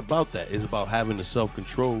thing. It's not about that. It's about having the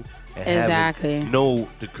self-control and know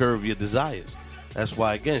to curb your desires. That's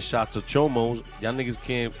why, again, shout to chomos. Y'all niggas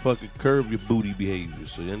can't fucking curb your booty behavior.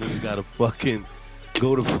 So y'all niggas gotta fucking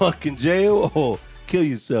go to fucking jail or kill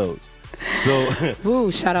yourselves. So,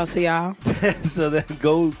 woo, shout out to y'all. So that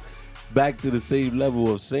goes back to the same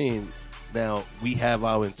level of saying, now we have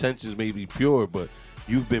our intentions may be pure, but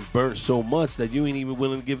you've been burnt so much that you ain't even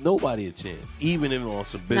willing to give nobody a chance, even in on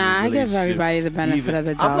some business. Nah, I give everybody the benefit of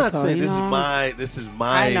the doubt. I'm not saying this is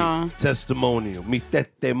my testimonial, mi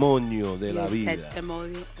testimonio de la vida.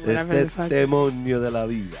 Testimonio de la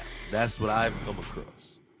vida. That's what I've come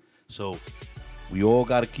across. So we all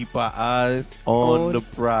got to keep our eyes on the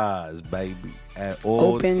prize, baby, at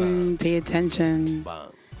all times. Pay attention.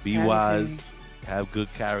 Bomb. Be wise, have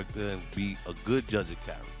good character, and be a good judge of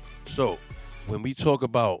character. So when we talk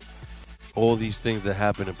about all these things that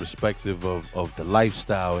happen in perspective of the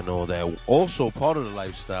lifestyle and all that, also part of the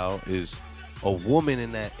lifestyle is a woman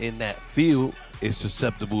in that field is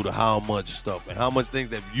susceptible to how much stuff and how much things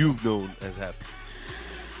that you've known has happened.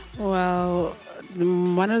 Well,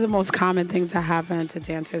 one of the most common things that happen to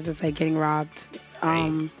dancers is like getting robbed.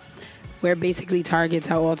 We're basically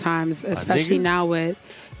targets at all times, especially now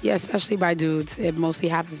especially by dudes. It mostly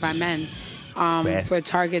happens by men. We're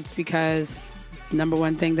targets because number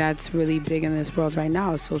one thing that's really big in this world right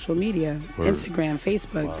now is social media. Instagram,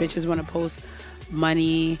 Facebook. Wow. Bitches want to post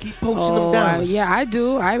money. Keep posting them down. Yeah, I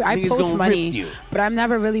do. I post money, but I'm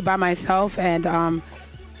never really by myself. And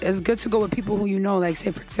it's good to go with people who you know. Like,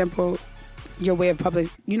 say, for example, your way of public,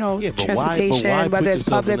 transportation, why whether it's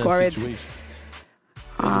public or it's.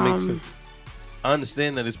 I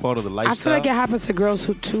understand that it's part of the lifestyle. I feel like it happens to girls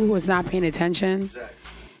who is not paying attention. Exactly.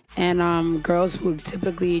 And girls who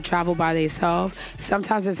typically travel by themselves.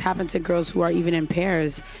 Sometimes it's happened to girls who are even in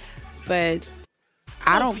pairs. But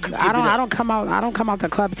I don't come out the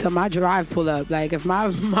club till my drive pull up. Like, if my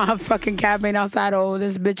fucking cab ain't outside,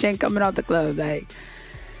 this bitch ain't coming out the club. Like,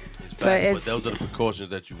 but those are the precautions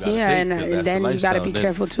that you got to take. Yeah, and then you got to be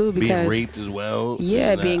careful too, because being raped as well.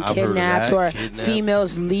 Yeah, being kidnapped or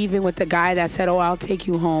females leaving with the guy that said, I'll take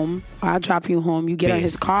you home. I'll drop you home. You get on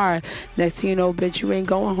his car. Next thing you know, bitch, you ain't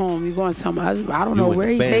going home. You going somewhere. I don't know where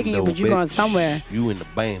he taking you, but you going somewhere. You in the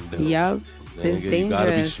band though. Yep. It's dangerous. You got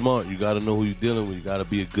to be smart. You got to know who you're dealing with. You got to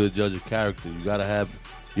be a good judge of character. You got to have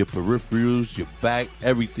your peripherals, your back,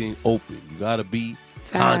 everything open. You got to be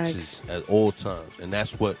conscious at all times. And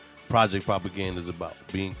that's what Project Propaganda is about.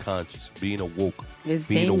 Being conscious, being awoke,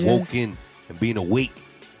 being awoken, and being awake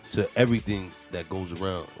to everything that goes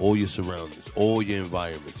around, all your surroundings, all your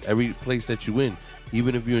environments, every place that you're in.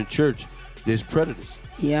 Even if you're in church, there's predators.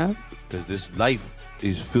 Yeah. Because this life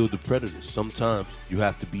is filled with predators. Sometimes you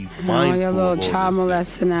have to be mindful. Your little child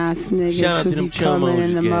molesting ass niggas who be coming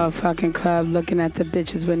in the motherfucking club looking at the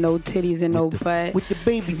bitches with no titties and no butt. With the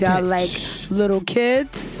baby y'all like little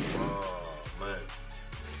kids.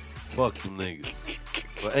 Fuck you niggas.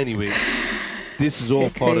 But anyway, this is all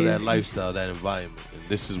Shit part of that crazy. lifestyle, that environment. And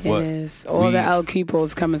this is what It is. All the El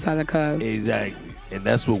Creepos come inside the club. Exactly. And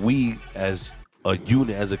that's what we as a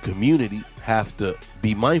unit, as a community, have to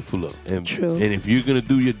be mindful of. And, True. And if you're going to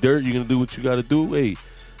do your dirt, you're going to do what you got to do, hey,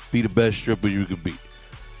 be the best stripper you can be.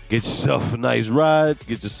 Get yourself a nice ride.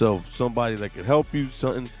 Get yourself somebody that can help you.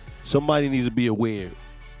 Somebody needs to be aware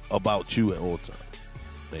about you at all times.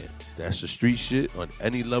 Man, that's the street shit. On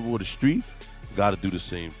any level of the street, got to do the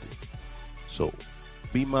same thing. So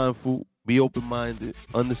be mindful, be open-minded,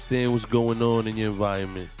 understand what's going on in your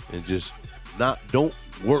environment, and just don't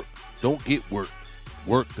get work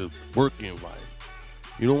the working environment.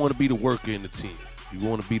 You don't want to be the worker in the team. You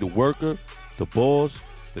want to be the worker, the boss,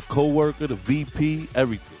 the co-worker, the VP,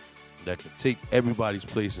 everything that can take everybody's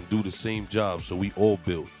place and do the same job so we all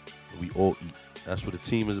build and we all eat. That's what the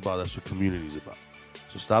team is about. That's what community is about.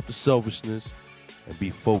 So stop the selfishness and be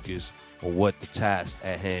focused on what the task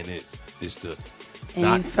at hand is. It's to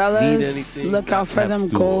not And fellas, need anything, look not out for have them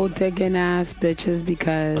to do all gold that. digging ass bitches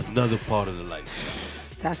because Another part of the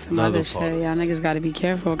life. that's some Another other part shit. of it. Y'all niggas gotta be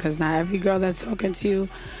careful because not every girl that's talking to you,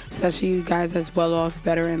 especially you guys that's well off,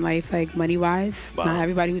 better in life, like money wise, Wow. not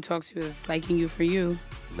everybody who talks to you is liking you for you.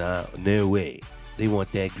 Nah, no way. They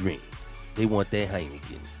want that green. They want that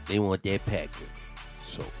Heineken. They want that Packer.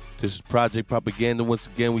 So this is Project Propaganda. Once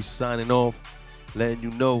again, we signing off, letting you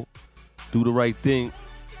know, do the right thing.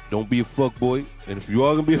 Don't be a fuckboy. And if you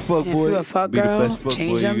are going to be a fuckboy, If you a fuck be girl, the best fuckboy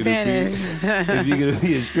change you're them gonna be. panties. If you're going to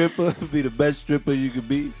be a stripper, be the best stripper you can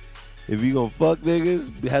be. If you're going to fuck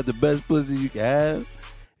niggas, have the best pussy you can have.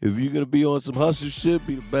 If you're going to be on some hustle shit,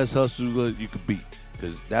 be the best hustler you can be.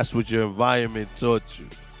 Because that's what your environment taught you.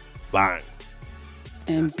 Bang.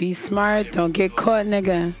 And be smart, don't get caught,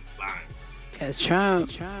 nigga. Cause Trump.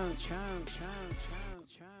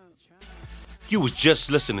 You was just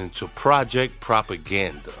listening to Project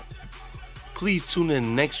Propaganda. Please tune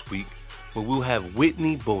in next week where we'll have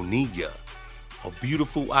Whitney Bonilla, a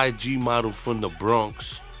beautiful IG model from the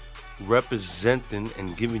Bronx, representing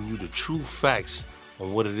and giving you the true facts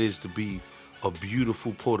on what it is to be a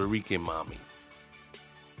beautiful Puerto Rican mommy.